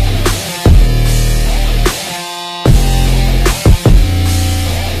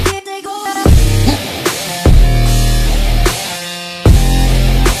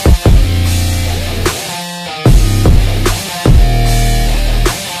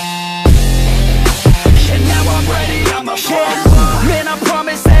 Man, I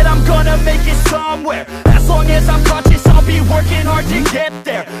promise that I'm gonna make it somewhere. As long as I'm conscious, I'll be working hard to get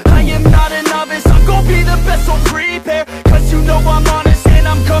there. I am not a novice, I'm gonna be the best, so prepare. Cause you know I'm honest and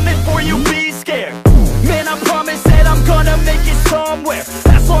I'm coming for you, be scared. Man, I promise that I'm gonna make it somewhere.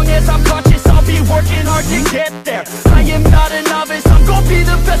 As long as I'm conscious, I'll be working hard to get there. I am not a novice, I'm gonna be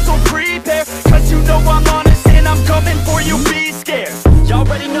the best, so prepare. Cause you know I'm honest and I'm coming for you, be scared. Y'all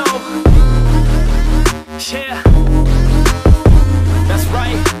already know. Yeah, that's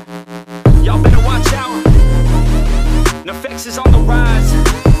right. Y'all better watch out. NEFFEX is on the rise.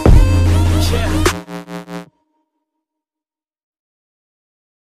 Yeah.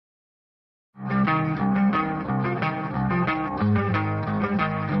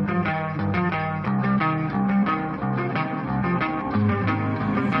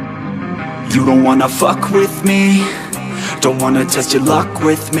 You don't wanna fuck with me, don't wanna test your luck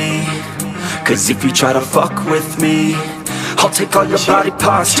with me. Cause if you try to fuck with me, I'll take all your body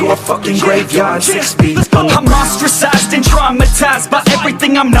parts to a fucking graveyard, 6 feet I'm ostracized and traumatized by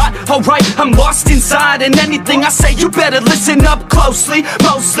everything I'm not. Alright, I'm lost inside, and anything I say you better listen up closely.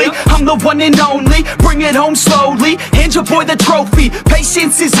 Mostly, I'm the one and only, bring it home slowly. Hand your boy the trophy,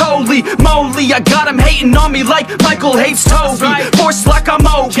 patience is holy moly. I got him hating on me like Michael hates Toby. Force like I'm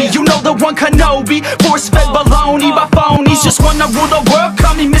Obi, you know the one Kenobi. Force fed baloney by phonies, just wanna rule the world,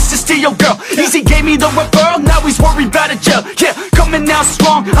 call me Mr. Steve your girl. Easy gave me the referral, now he's worried about a jail. Yeah, coming out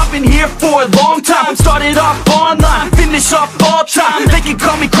strong, I've been here for a long time. Started off online, finish off all time. They can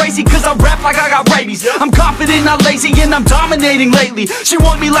call me crazy cause I rap like I got rabies. I'm confident, not lazy, and I'm dominating lately. She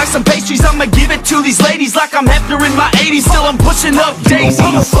want me like some pastries, I'ma give it to these ladies like I'm Hefner in my 80s. Still I'm pushing up daisies.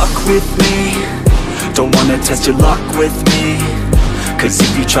 Don't wanna fuck with me, don't wanna test your luck with me. Cause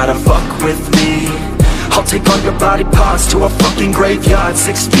if you try to fuck with me, I'll take all your body parts to a fucking graveyard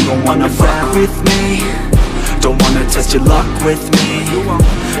 6 feet. Don't wanna fuck with me, don't wanna test your luck with me.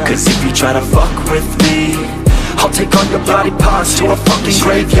 Cause if you try to fuck with me, I'll take all your body parts to a fucking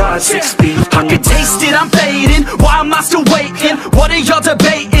graveyard 6 feet. I can taste it, I'm fading. Why am I still waiting? What are y'all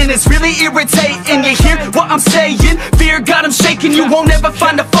debating? It's really irritating. You hear what I'm saying? Fear got him shaking. You won't ever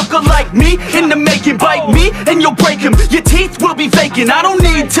find a fucker like me in the making. Bite me and you'll break him. Your teeth will be vacant. I don't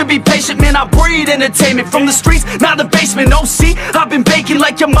need to be patient, man. I breed entertainment from the streets, not the basement. Oh, see, I've been baking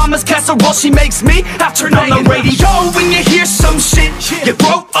like your mama's casserole. She makes me. I turn on the radio when you hear some shit. Your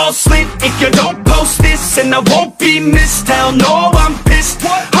throat all slit if you don't post this, and I won't be missed. Hell no, I'm pissed.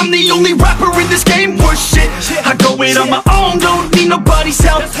 I'm the only rapper in this game worth shit. I go it on my own, don't need nobody's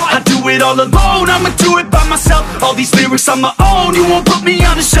help. I do it all alone, I'ma do it by myself. All these lyrics on my own, you won't put me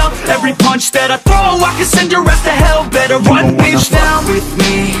on the shelf. Every punch that I throw, I can send your ass to hell. Better run, bitch, down with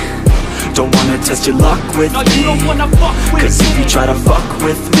me. Don't wanna test your luck with me. You don't wanna fuck with Cause if you try to fuck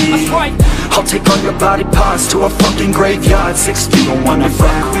with me, that's right. I'll take all your body parts to a fucking graveyard 6 feet. Don't wanna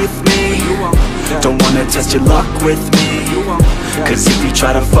fuck with me, don't wanna test your luck with me. Cause if you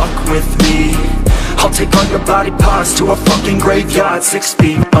try to fuck with me, I'll take all your body parts to a fucking graveyard 6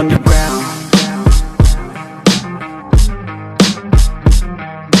 feet underground.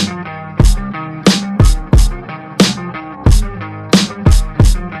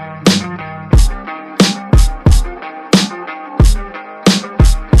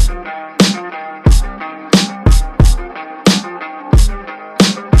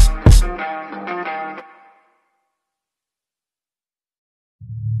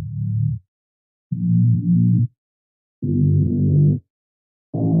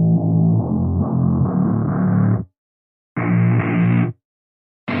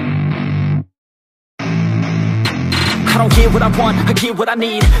 I don't get what I want, I get what I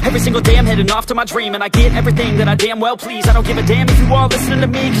need. Every single day I'm heading off to my dream, and I get everything that I damn well please. I don't give a damn if you all listening to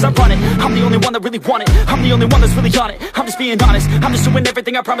me, cause I run it. I'm the only one that really want it, I'm the only one that's really on it. I'm just being honest, I'm just doing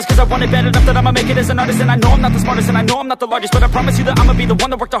everything I promise, cause I want it bad enough that I'ma make it as an artist. And I know I'm not the smartest, and I know I'm not the largest, but I promise you that I'ma be the one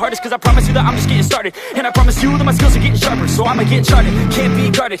that worked the hardest. Cause I promise you that I'm just getting started, and I promise you that my skills are getting sharper. So I'ma get charted, can't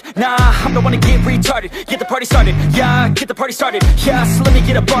be guarded. Nah, I'm the one to get retarded. Get the party started, yeah, get the party started. Yeah, so let me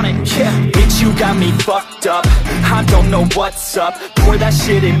get up on it, yeah. Bitch, you got me fucked up, I don't know what's up. Pour that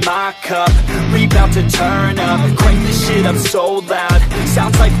shit in my cup, we bout to turn up. Crank this shit up so loud,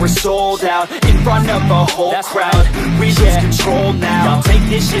 sounds like we're sold out. In front of a whole crowd, we lose control now. I'll take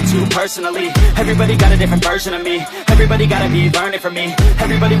this shit too personally. Everybody got a different version of me, everybody gotta be learning from me.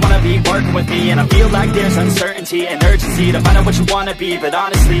 Everybody wanna be working with me, and I feel like there's uncertainty and urgency to find out what you wanna be. But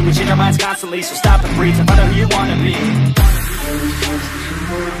honestly, we change our minds constantly, so stop and breathe and find out who you wanna be.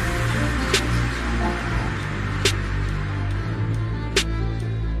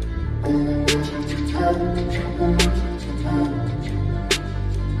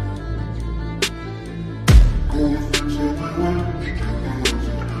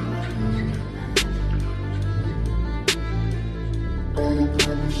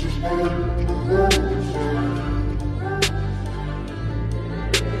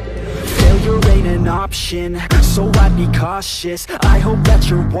 Failure ain't an option, so I'd be cautious. I hope that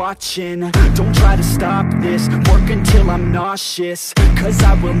you're watching, don't try to stop this. Work until I'm nauseous, cause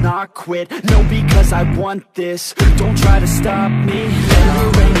I will not quit. No, because I want this, don't try to stop me.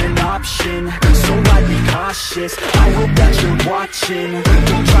 Failure ain't an option, so I'd be cautious. I hope that you're watching,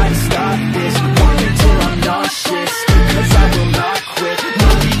 don't try to stop this. Work until I'm nauseous, cause I will not quit. No,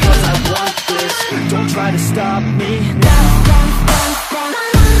 because I want this, don't try to stop me now.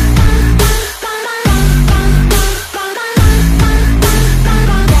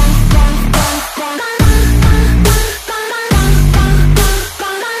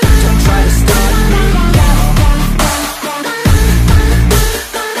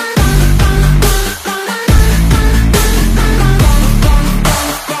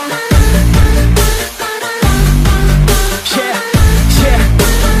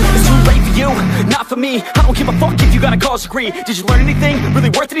 I don't give a fuck if you got a cause or degree. Did you learn anything? Really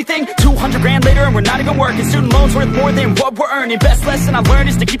worth anything? 200 grand later and we're not even working. Student loans worth more than what we're earning. Best lesson I learned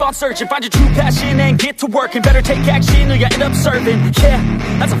is to keep on searching. Find your true passion and get to work. And better take action or you end up serving. Yeah,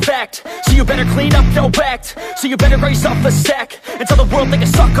 that's a fact. So you better clean up your act. So you better grab yourself a sack and tell the world they can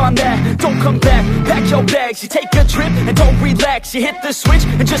suck on that. Don't come back, pack your bags. You take a trip and don't relax. You hit the switch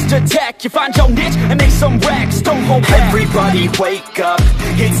and just attack. You find your niche and make some racks. Don't hold back. Everybody wake up,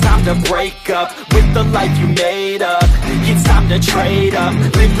 it's time to break up with the life you made up. It's time to trade up,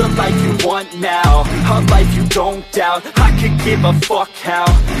 live the life you want now, a life you don't doubt. I could give a fuck how,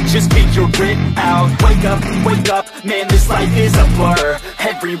 just figure it out. Wake up, man, this life is a blur.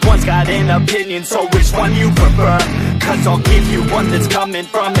 Everyone's got an opinion, so which one you prefer? Cause I'll give you one that's coming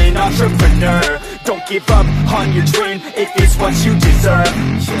from an entrepreneur. Don't give up on your dream if it's what you deserve.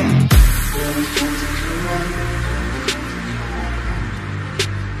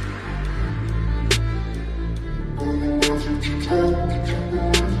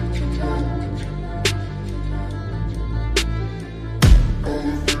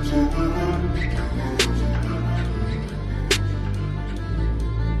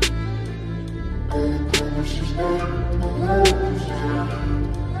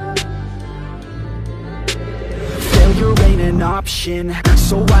 Failure ain't an option,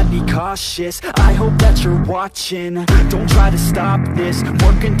 so I'd be cautious. I hope that you're watching. Don't try to stop this,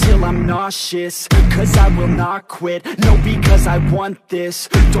 work until I'm nauseous. Cause I will not quit, no, because I want this.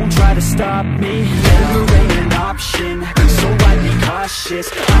 Don't try to stop me, failure ain't an option, so I'd be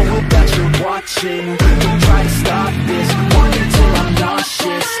cautious. I hope that you're watching. Don't try to stop this, work until I'm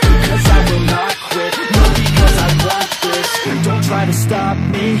nauseous. Cause I will not quit, no, because I want this. Don't try to stop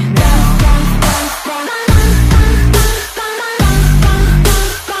me now.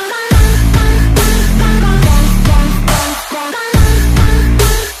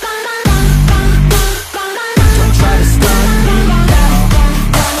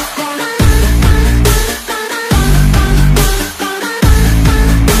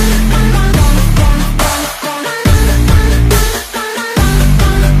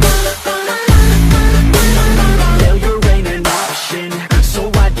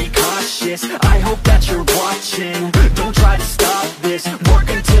 I hope that you're watching. Don't try to stop this, work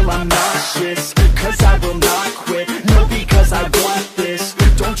until I'm nauseous. Cause I will not quit, no, because I want this.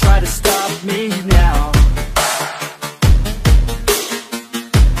 Don't try to stop me now.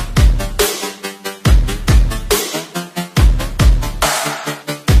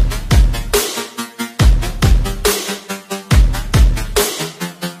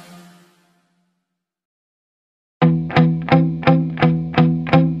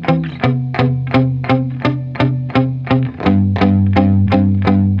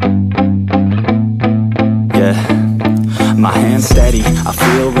 My hands steady, I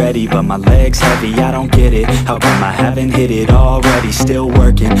feel ready, but my legs heavy, I don't get it. How come I haven't hit it already? Still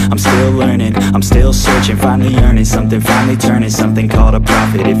working, I'm still learning, I'm still searching, finally earning something, finally turning something called a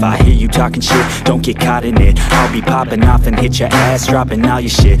profit. If I hear you talking shit, don't get caught in it. I'll be popping off and hit your ass, dropping all your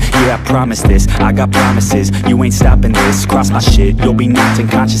shit. Yeah, I promise this, I got promises, you ain't stopping this. Cross my shit, you'll be knocked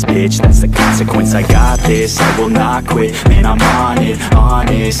unconscious, bitch. That's the consequence, I got this, I will not quit. Man, I'm on it,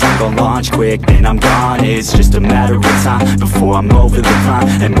 honest, I'm gon' launch quick, then I'm gone. It's just a matter of time before I'm over the climb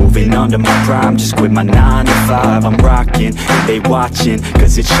and moving under my prime. Just quit my 9 to 5, I'm rocking and they watching,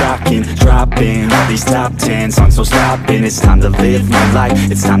 cause it's shocking. Dropping all these top 10 songs, so stopping. It's time to live my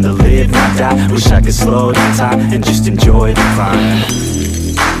life, it's time to live, not die. Wish I could slow down time and just enjoy the climb.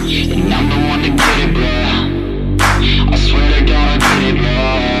 And I'm the one to get it, bro. I swear to God I get it,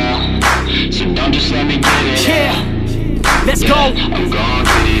 bro. So don't just let me get it. Yeah, let's go. I'm gon'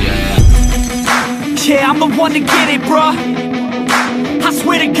 get it, yeah. Yeah, I'm the one to get it, bruh. I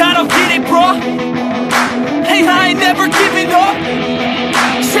swear to God I'll get it, bruh. Hey, I ain't never giving up.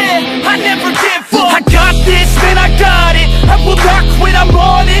 Yeah, I never give up. I got this, man, I got it. I will not quit, I'm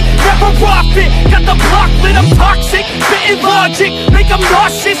on it. Never off it. Got the block lit, I'm toxic. Spitting logic, make them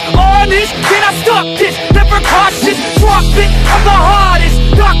nauseous. Honest, then I stop this. Never cautious, drop it. I'm the hardest.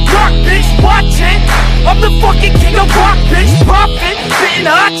 Knock, knock, bitch, watch it. I'm the fucking king of rock, bitch. Profit, spitting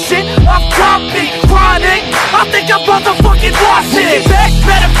hot shit. I'm topic, chronic. I think I'm motherfucking lost it. Making back,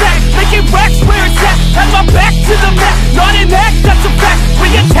 matter of fact, making racks where it's at. Have my back to the mat, not an act, that's a fact.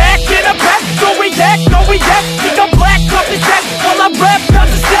 We attack in a back, don't react, no react. Think I'm black, off his back. While I rap,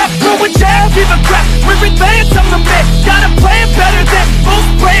 bounce a step, throw a jab, give a crap. We're advanced, I'm the man. Got a plan better than most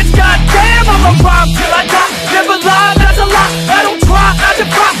brands. Goddamn, I'm a rhyme till I die. Never lie, that's a lie. I don't try, I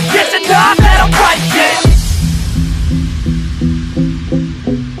defy.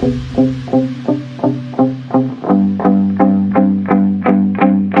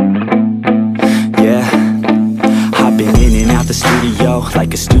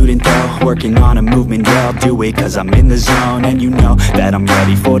 like a student though, working on a movement, yeah, I'll do it cause I'm in the zone. And you know that I'm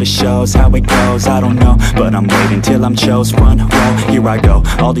ready for the shows. How it goes, I don't know, but I'm waiting till I'm chose. Front row, here I go.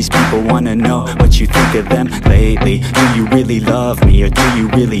 All these people wanna know what you think of them lately. Do you really love me, or do you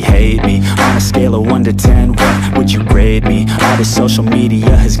really hate me? On a scale of 1 to 10, what would you grade me? All this social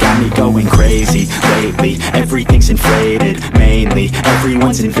media has got me going crazy lately. Everything's inflated, mainly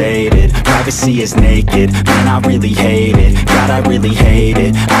everyone's invaded. Privacy is naked, man, I really hate it. God, I really hate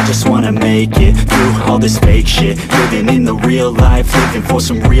it. I just wanna make it through all this fake shit. Living in the real life, living for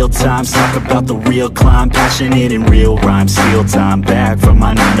some real times. Talk about the real climb, passionate in real rhymes. Steal time back from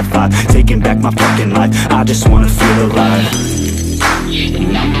my 9 to 5, taking back my fucking life. I just wanna feel alive.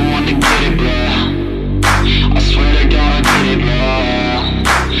 And I'm the one to get it, bro. I swear to God I get it,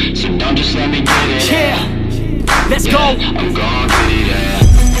 bro. So don't just let me get it. Yeah, let's go. I'm gonna get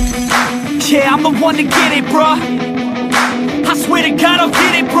it, yeah, I'm the one to get it, bro. I swear to God I'll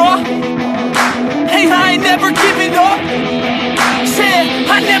get it, bro. Hey, I ain't never giving up.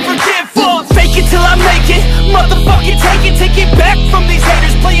 Yeah, I never give up. Fake it till I make it, motherfucking take it back from these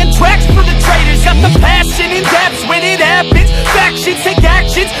haters. Playing tracks for the traitors. Got the passion in depths when it happens. Factions take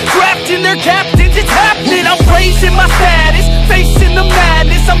actions, drafting their captains. It's happening, I'm raising my status, facing the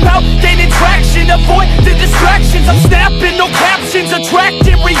madness. I'm out gaining traction, avoid the distractions. I'm snapping, no captions,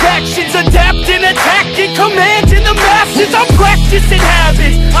 attracting reactions. Adapting, attacking, commanding the masses. I'm practicing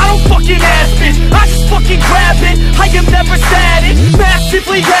habits, I don't fucking ask bitch, I just fucking grab it. I am never static,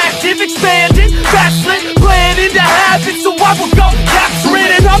 massively active, expanding, backslid, playing into habits. So I will go capture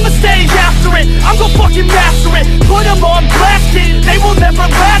it, and I'ma stay after it. I'm gon' fucking master it, put them on blast it. They will never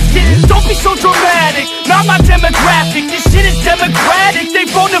last it, don't be so dramatic. Not my demographic, this shit is democratic. They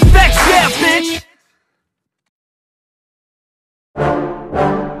phone effects, yeah bitch.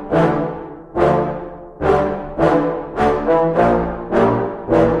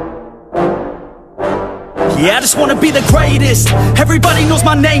 Yeah, I just wanna be the greatest. Everybody knows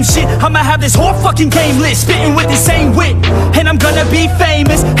my name, shit. I'ma have this whole fucking game list, spitting with the same wit, and I'm gonna be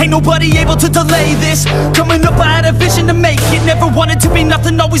famous. Ain't nobody able to delay this. Coming up, I had a vision to make it. Never wanted to be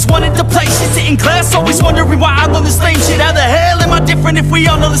nothing, always wanted to play shit. Sit in class, always wondering why I love this lame shit. How the hell am I different if we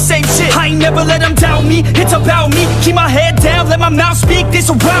all know the same shit? I ain't never let them doubt me, it's about me. Keep my head down, let my mouth speak. They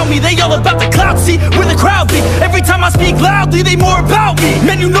surround me, they all about the clout, see where the crowd be. Every time I speak loudly, they more about me.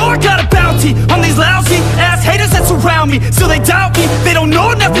 Man, you know I got a bounty on these lousy ass haters that surround me. Still they doubt me, they don't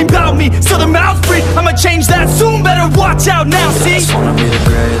know nothing about me. Still their mouths free, I'ma change that soon. Better watch out now, see? I just wanna be the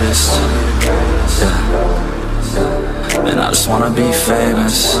greatest. Yeah. Man, I just wanna be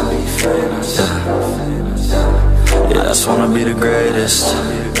famous. Yeah, I just wanna be the greatest.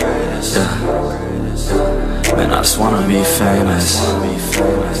 Yeah. Man, I just wanna be famous.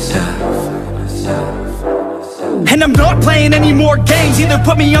 Yeah. And I'm not playing any more games. Either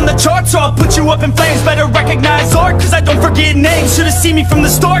put me on the charts or I'll put you up in flames. Better recognize art, cause I don't forget names. Should've seen me from the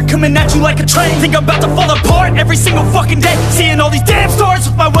start, coming at you like a train. Think I'm about to fall apart every single fucking day. Seeing all these damn stars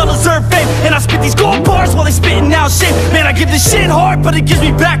with my well-deserved fame. And I spit these gold bars while they spitting out shit. Man, I give this shit hard, but it gives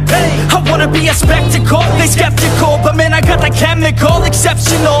me back pain. I wanna be a spectacle, they skeptical, but man, I got that chemical,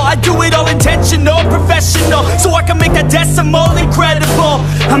 exceptional. I do it all intentional, professional, so I can make that decimal incredible.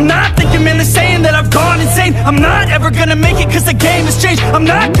 I'm not thinking, man, they're saying that I've gone insane. I'm not ever gonna make it cause the game has changed. I'm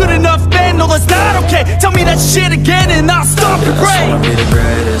not good enough, man, no that's not okay. Tell me that shit again and I'll stop your brain. I just wanna be the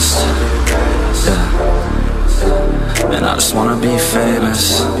greatest. Yeah. Man, I just wanna be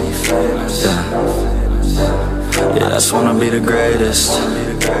famous. Yeah, I just wanna be the greatest.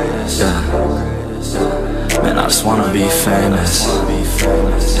 Yeah. Man, I just wanna be famous.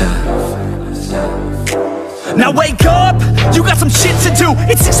 Yeah. Now wake up, you got some shit to do.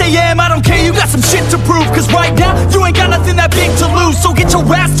 It's 6 AM, I don't care, you got some shit to prove. Cause right now, you ain't got nothing that big to lose. So get your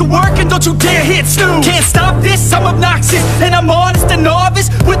ass to work and don't you dare hit snooze. Can't stop this, I'm obnoxious, and I'm honest and novice.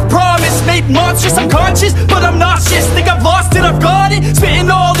 With promise, made monstrous, I'm conscious, but I'm nauseous. Think I've lost it, I've got it. Spitting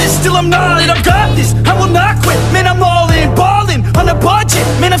all this, still I'm not it, I've got this. I will not quit, man, I'm all in. Ballin', on a budget,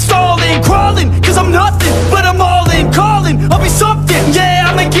 man, I'm stalling. Crawling, cause I'm nothing, but I'm all in. Calling, I'll be something, yeah,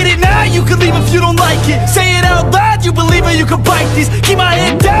 I'ma get it now. You can leave if you don't like it. Say it out loud, you believe it, you can bite this. Keep my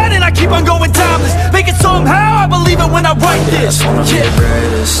head down and I keep on going timeless. Make it somehow, I believe it when I write this. I just wanna be the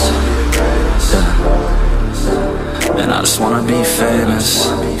greatest. Yeah. Man, I just wanna be famous.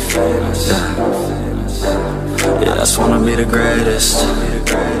 Yeah, I just wanna be the greatest.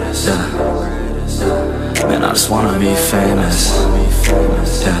 Yeah. Man, I just wanna be famous.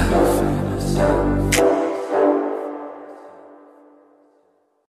 Yeah.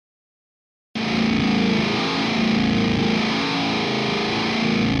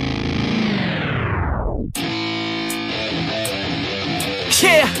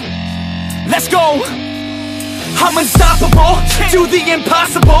 Yeah, let's go. I'm unstoppable, do the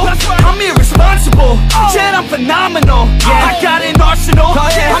impossible. I'm irresponsible, yet I'm phenomenal. I got an arsenal,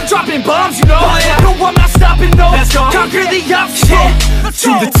 I'm dropping bombs, you know. No, I'm not stopping, no. Conquer the obstacle.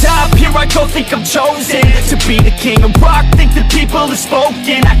 To the top, here I go, think I'm chosen to be the king of rock, think the people have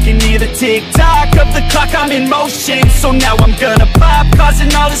spoken. I can hear the tick-tock of the clock, I'm in motion. So now I'm gonna pop,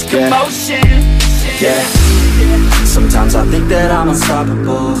 causing all this commotion. Yeah, sometimes I think that I'm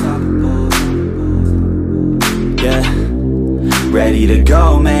unstoppable. Yeah, ready to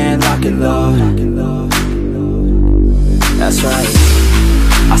go, man, lock and load. That's right,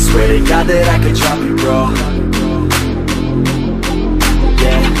 I swear to God that I could drop it, bro.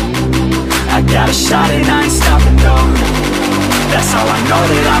 Yeah, I got a shot and I ain't stopping, no. That's how I know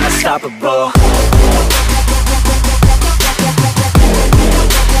that I'm unstoppable.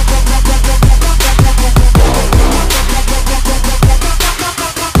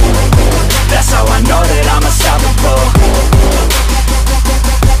 That's how I know that I'm unstoppable.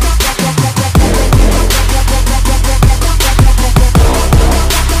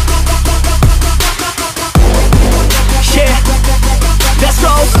 Yeah, let's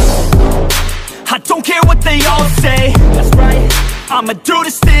go. I don't care what they all say. That's right, I'ma do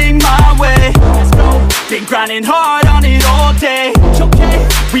this thing my way. Let's go. Been grinding hard on it all day. Okay,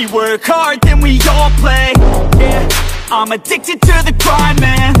 we work hard, then we all play. Yeah, I'm addicted to the grind,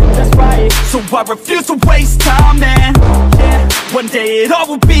 man. That's right, so I refuse to waste time, man. Yeah, one day it all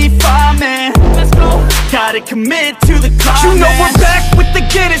will be fine, man. Let's go. Gotta commit to the climb, you know, man. We're back with the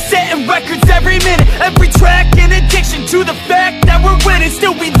Guinness, setting records every minute, every track. In addiction to the fact that we're winning,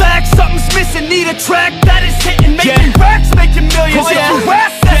 still we lack, something's missing. Need a track that is hitting, making racks, making millions. If you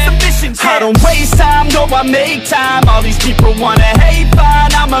ask, that's the mission. I don't waste time, no, I make time. All these people wanna hate,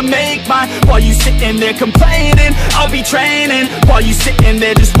 fine, I'ma make mine. While you sitting there complaining, I'll be training. While you sitting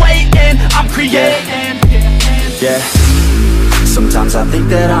there just waiting, I'm creating. Yeah, sometimes I think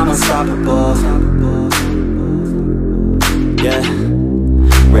that I'm unstoppable. Yeah,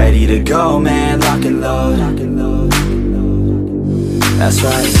 ready to go, man, lock and load. That's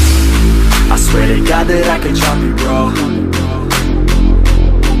right, I swear to God that I could drop it, bro.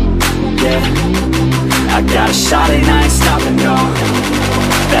 Yeah, I got a shot and I ain't stopping, no.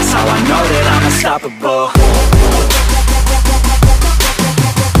 That's how I know that I'm unstoppable.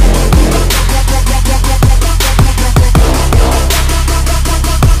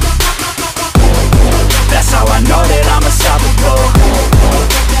 That's how I know that I'm unstoppable.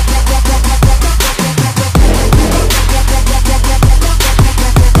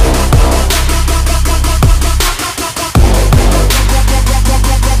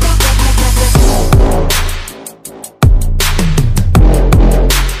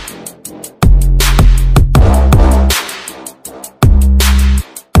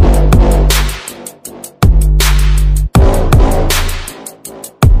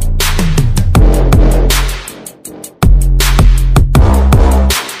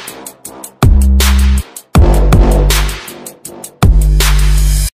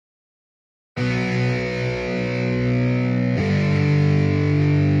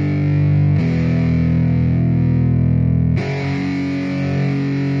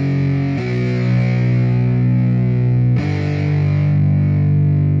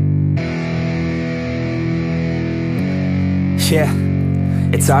 Yeah,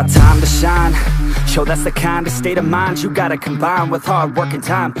 it's our time to shine. Yo, that's the kind of state of mind you gotta combine with hard work and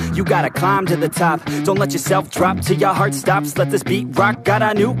time. You gotta climb to the top. Don't let yourself drop till your heart stops. Let this beat rock. Got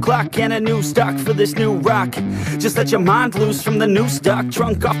a new clock and a new stock for this new rock. Just let your mind loose from the new stock.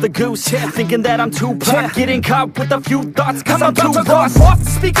 Drunk off the goose, thinking that I'm too pop. Getting caught with a few thoughts cause I'm too lost. Off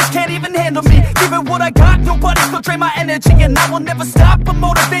the speakers can't even handle me. Giving what I got, nobody's gonna drain my energy. And I will never stop, I'm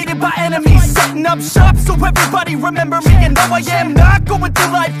motivated by enemies. Setting up shop so everybody remember me. And though I am not going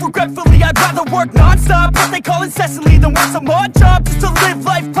through life regretfully, I'd rather work non-stop, what they call incessantly, than work some odd job just to live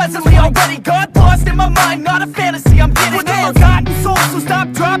life pleasantly. Already got lost in my mind, not a fantasy, I'm getting ill. Forgotten soul, so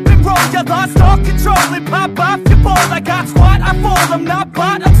stop, drop, and roll. You lost all control and pop off your ball. I got squat, I fall, I'm not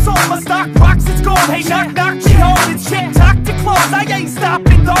bought, I'm sold. My stock rocks, it's gold. Hey, knock, knock, she holding shit, talk to close. I ain't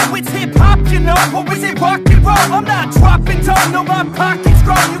stopping though, it's hip-hop, you know. Or is it rock and roll? I'm not dropping down, no, my pocket's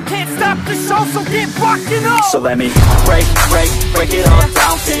grown. You can't stop the show, so get rockin' on. So let me break it all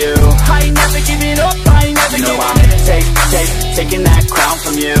down for you. I ain't never giving up, I ain't never You know giving I'm taking that crown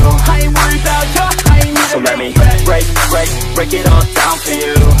from you. I ain't worried about you, I ain't never So let me break break it all down for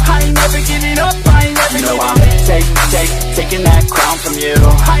you. I ain't never giving up, I ain't never You know giving I'm taking that crown from you.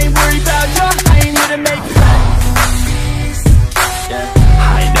 I ain't worried about you, I ain't here to make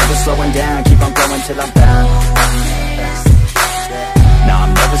I ain't never slowing down, keep on going till I'm down. No,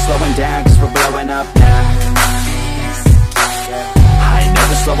 slowing down, cause we're blowing up now. I ain't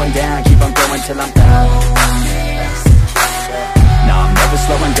never slowing down, keep on going till I'm down. No, I'm never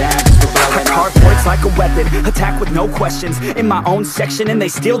slowing down, cause we're blowing up. Hard words like a weapon, attack with no questions. In my own section and they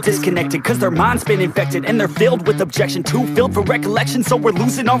still disconnected, cause their mind's been infected and they're filled with objection. Too filled for recollection, so we're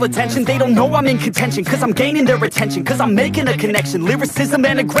losing all attention. They don't know I'm in contention, cause I'm gaining their attention, cause I'm making a connection. Lyricism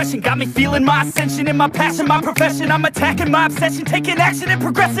and aggression got me feeling my ascension. In my passion, my profession, I'm attacking my obsession, taking action and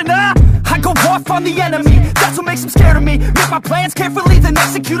progressing. I go off on the enemy, that's what makes them scared of me. Make my plans carefully, then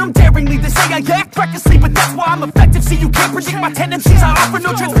execute them daringly. They say I act recklessly, but that's why I'm effective. See, you can't predict my tendencies, I offer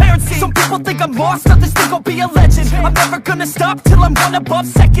no transparency. Some people think I'm lost, others think I'll be a legend. I'm never gonna stop till I'm one above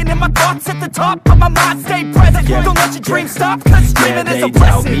second. And my thoughts at the top, but my mind stay present. Don't let your dreams stop, cause dreaming is a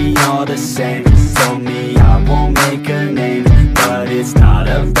blessing. They tell me all the same, told me I won't make a name. But it's not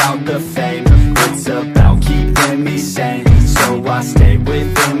about the fame, it's about keeping me sane. So I stay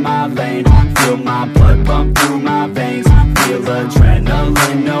within my lane, feel my blood pump through my veins. Feel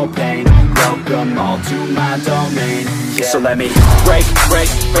adrenaline, no pain, welcome all to my domain. So let me break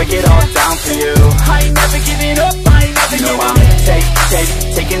it all down for you. I ain't never giving up, I ain't never giving up.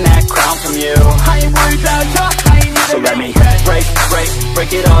 Taking that crown from you. I ain't worried about you, I ain't never. So let me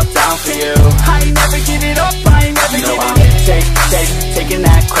break it all down for you. I ain't never giving up, I ain't never giving up. Taking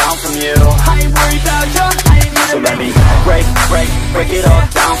that crown from you. I ain't worried about you, I ain't never. So let me break it all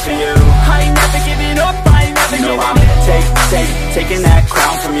down for you. I ain't never giving up, I ain't never giving up. Taking that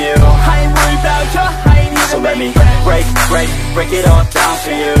crown from you. I ain't worried about you, I ain't even. So let me break it all down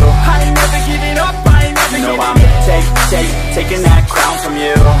for you. I ain't never giving up, I ain't never giving up. I'm taking that crown from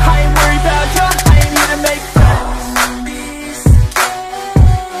you. I ain't worried about you, I ain't even make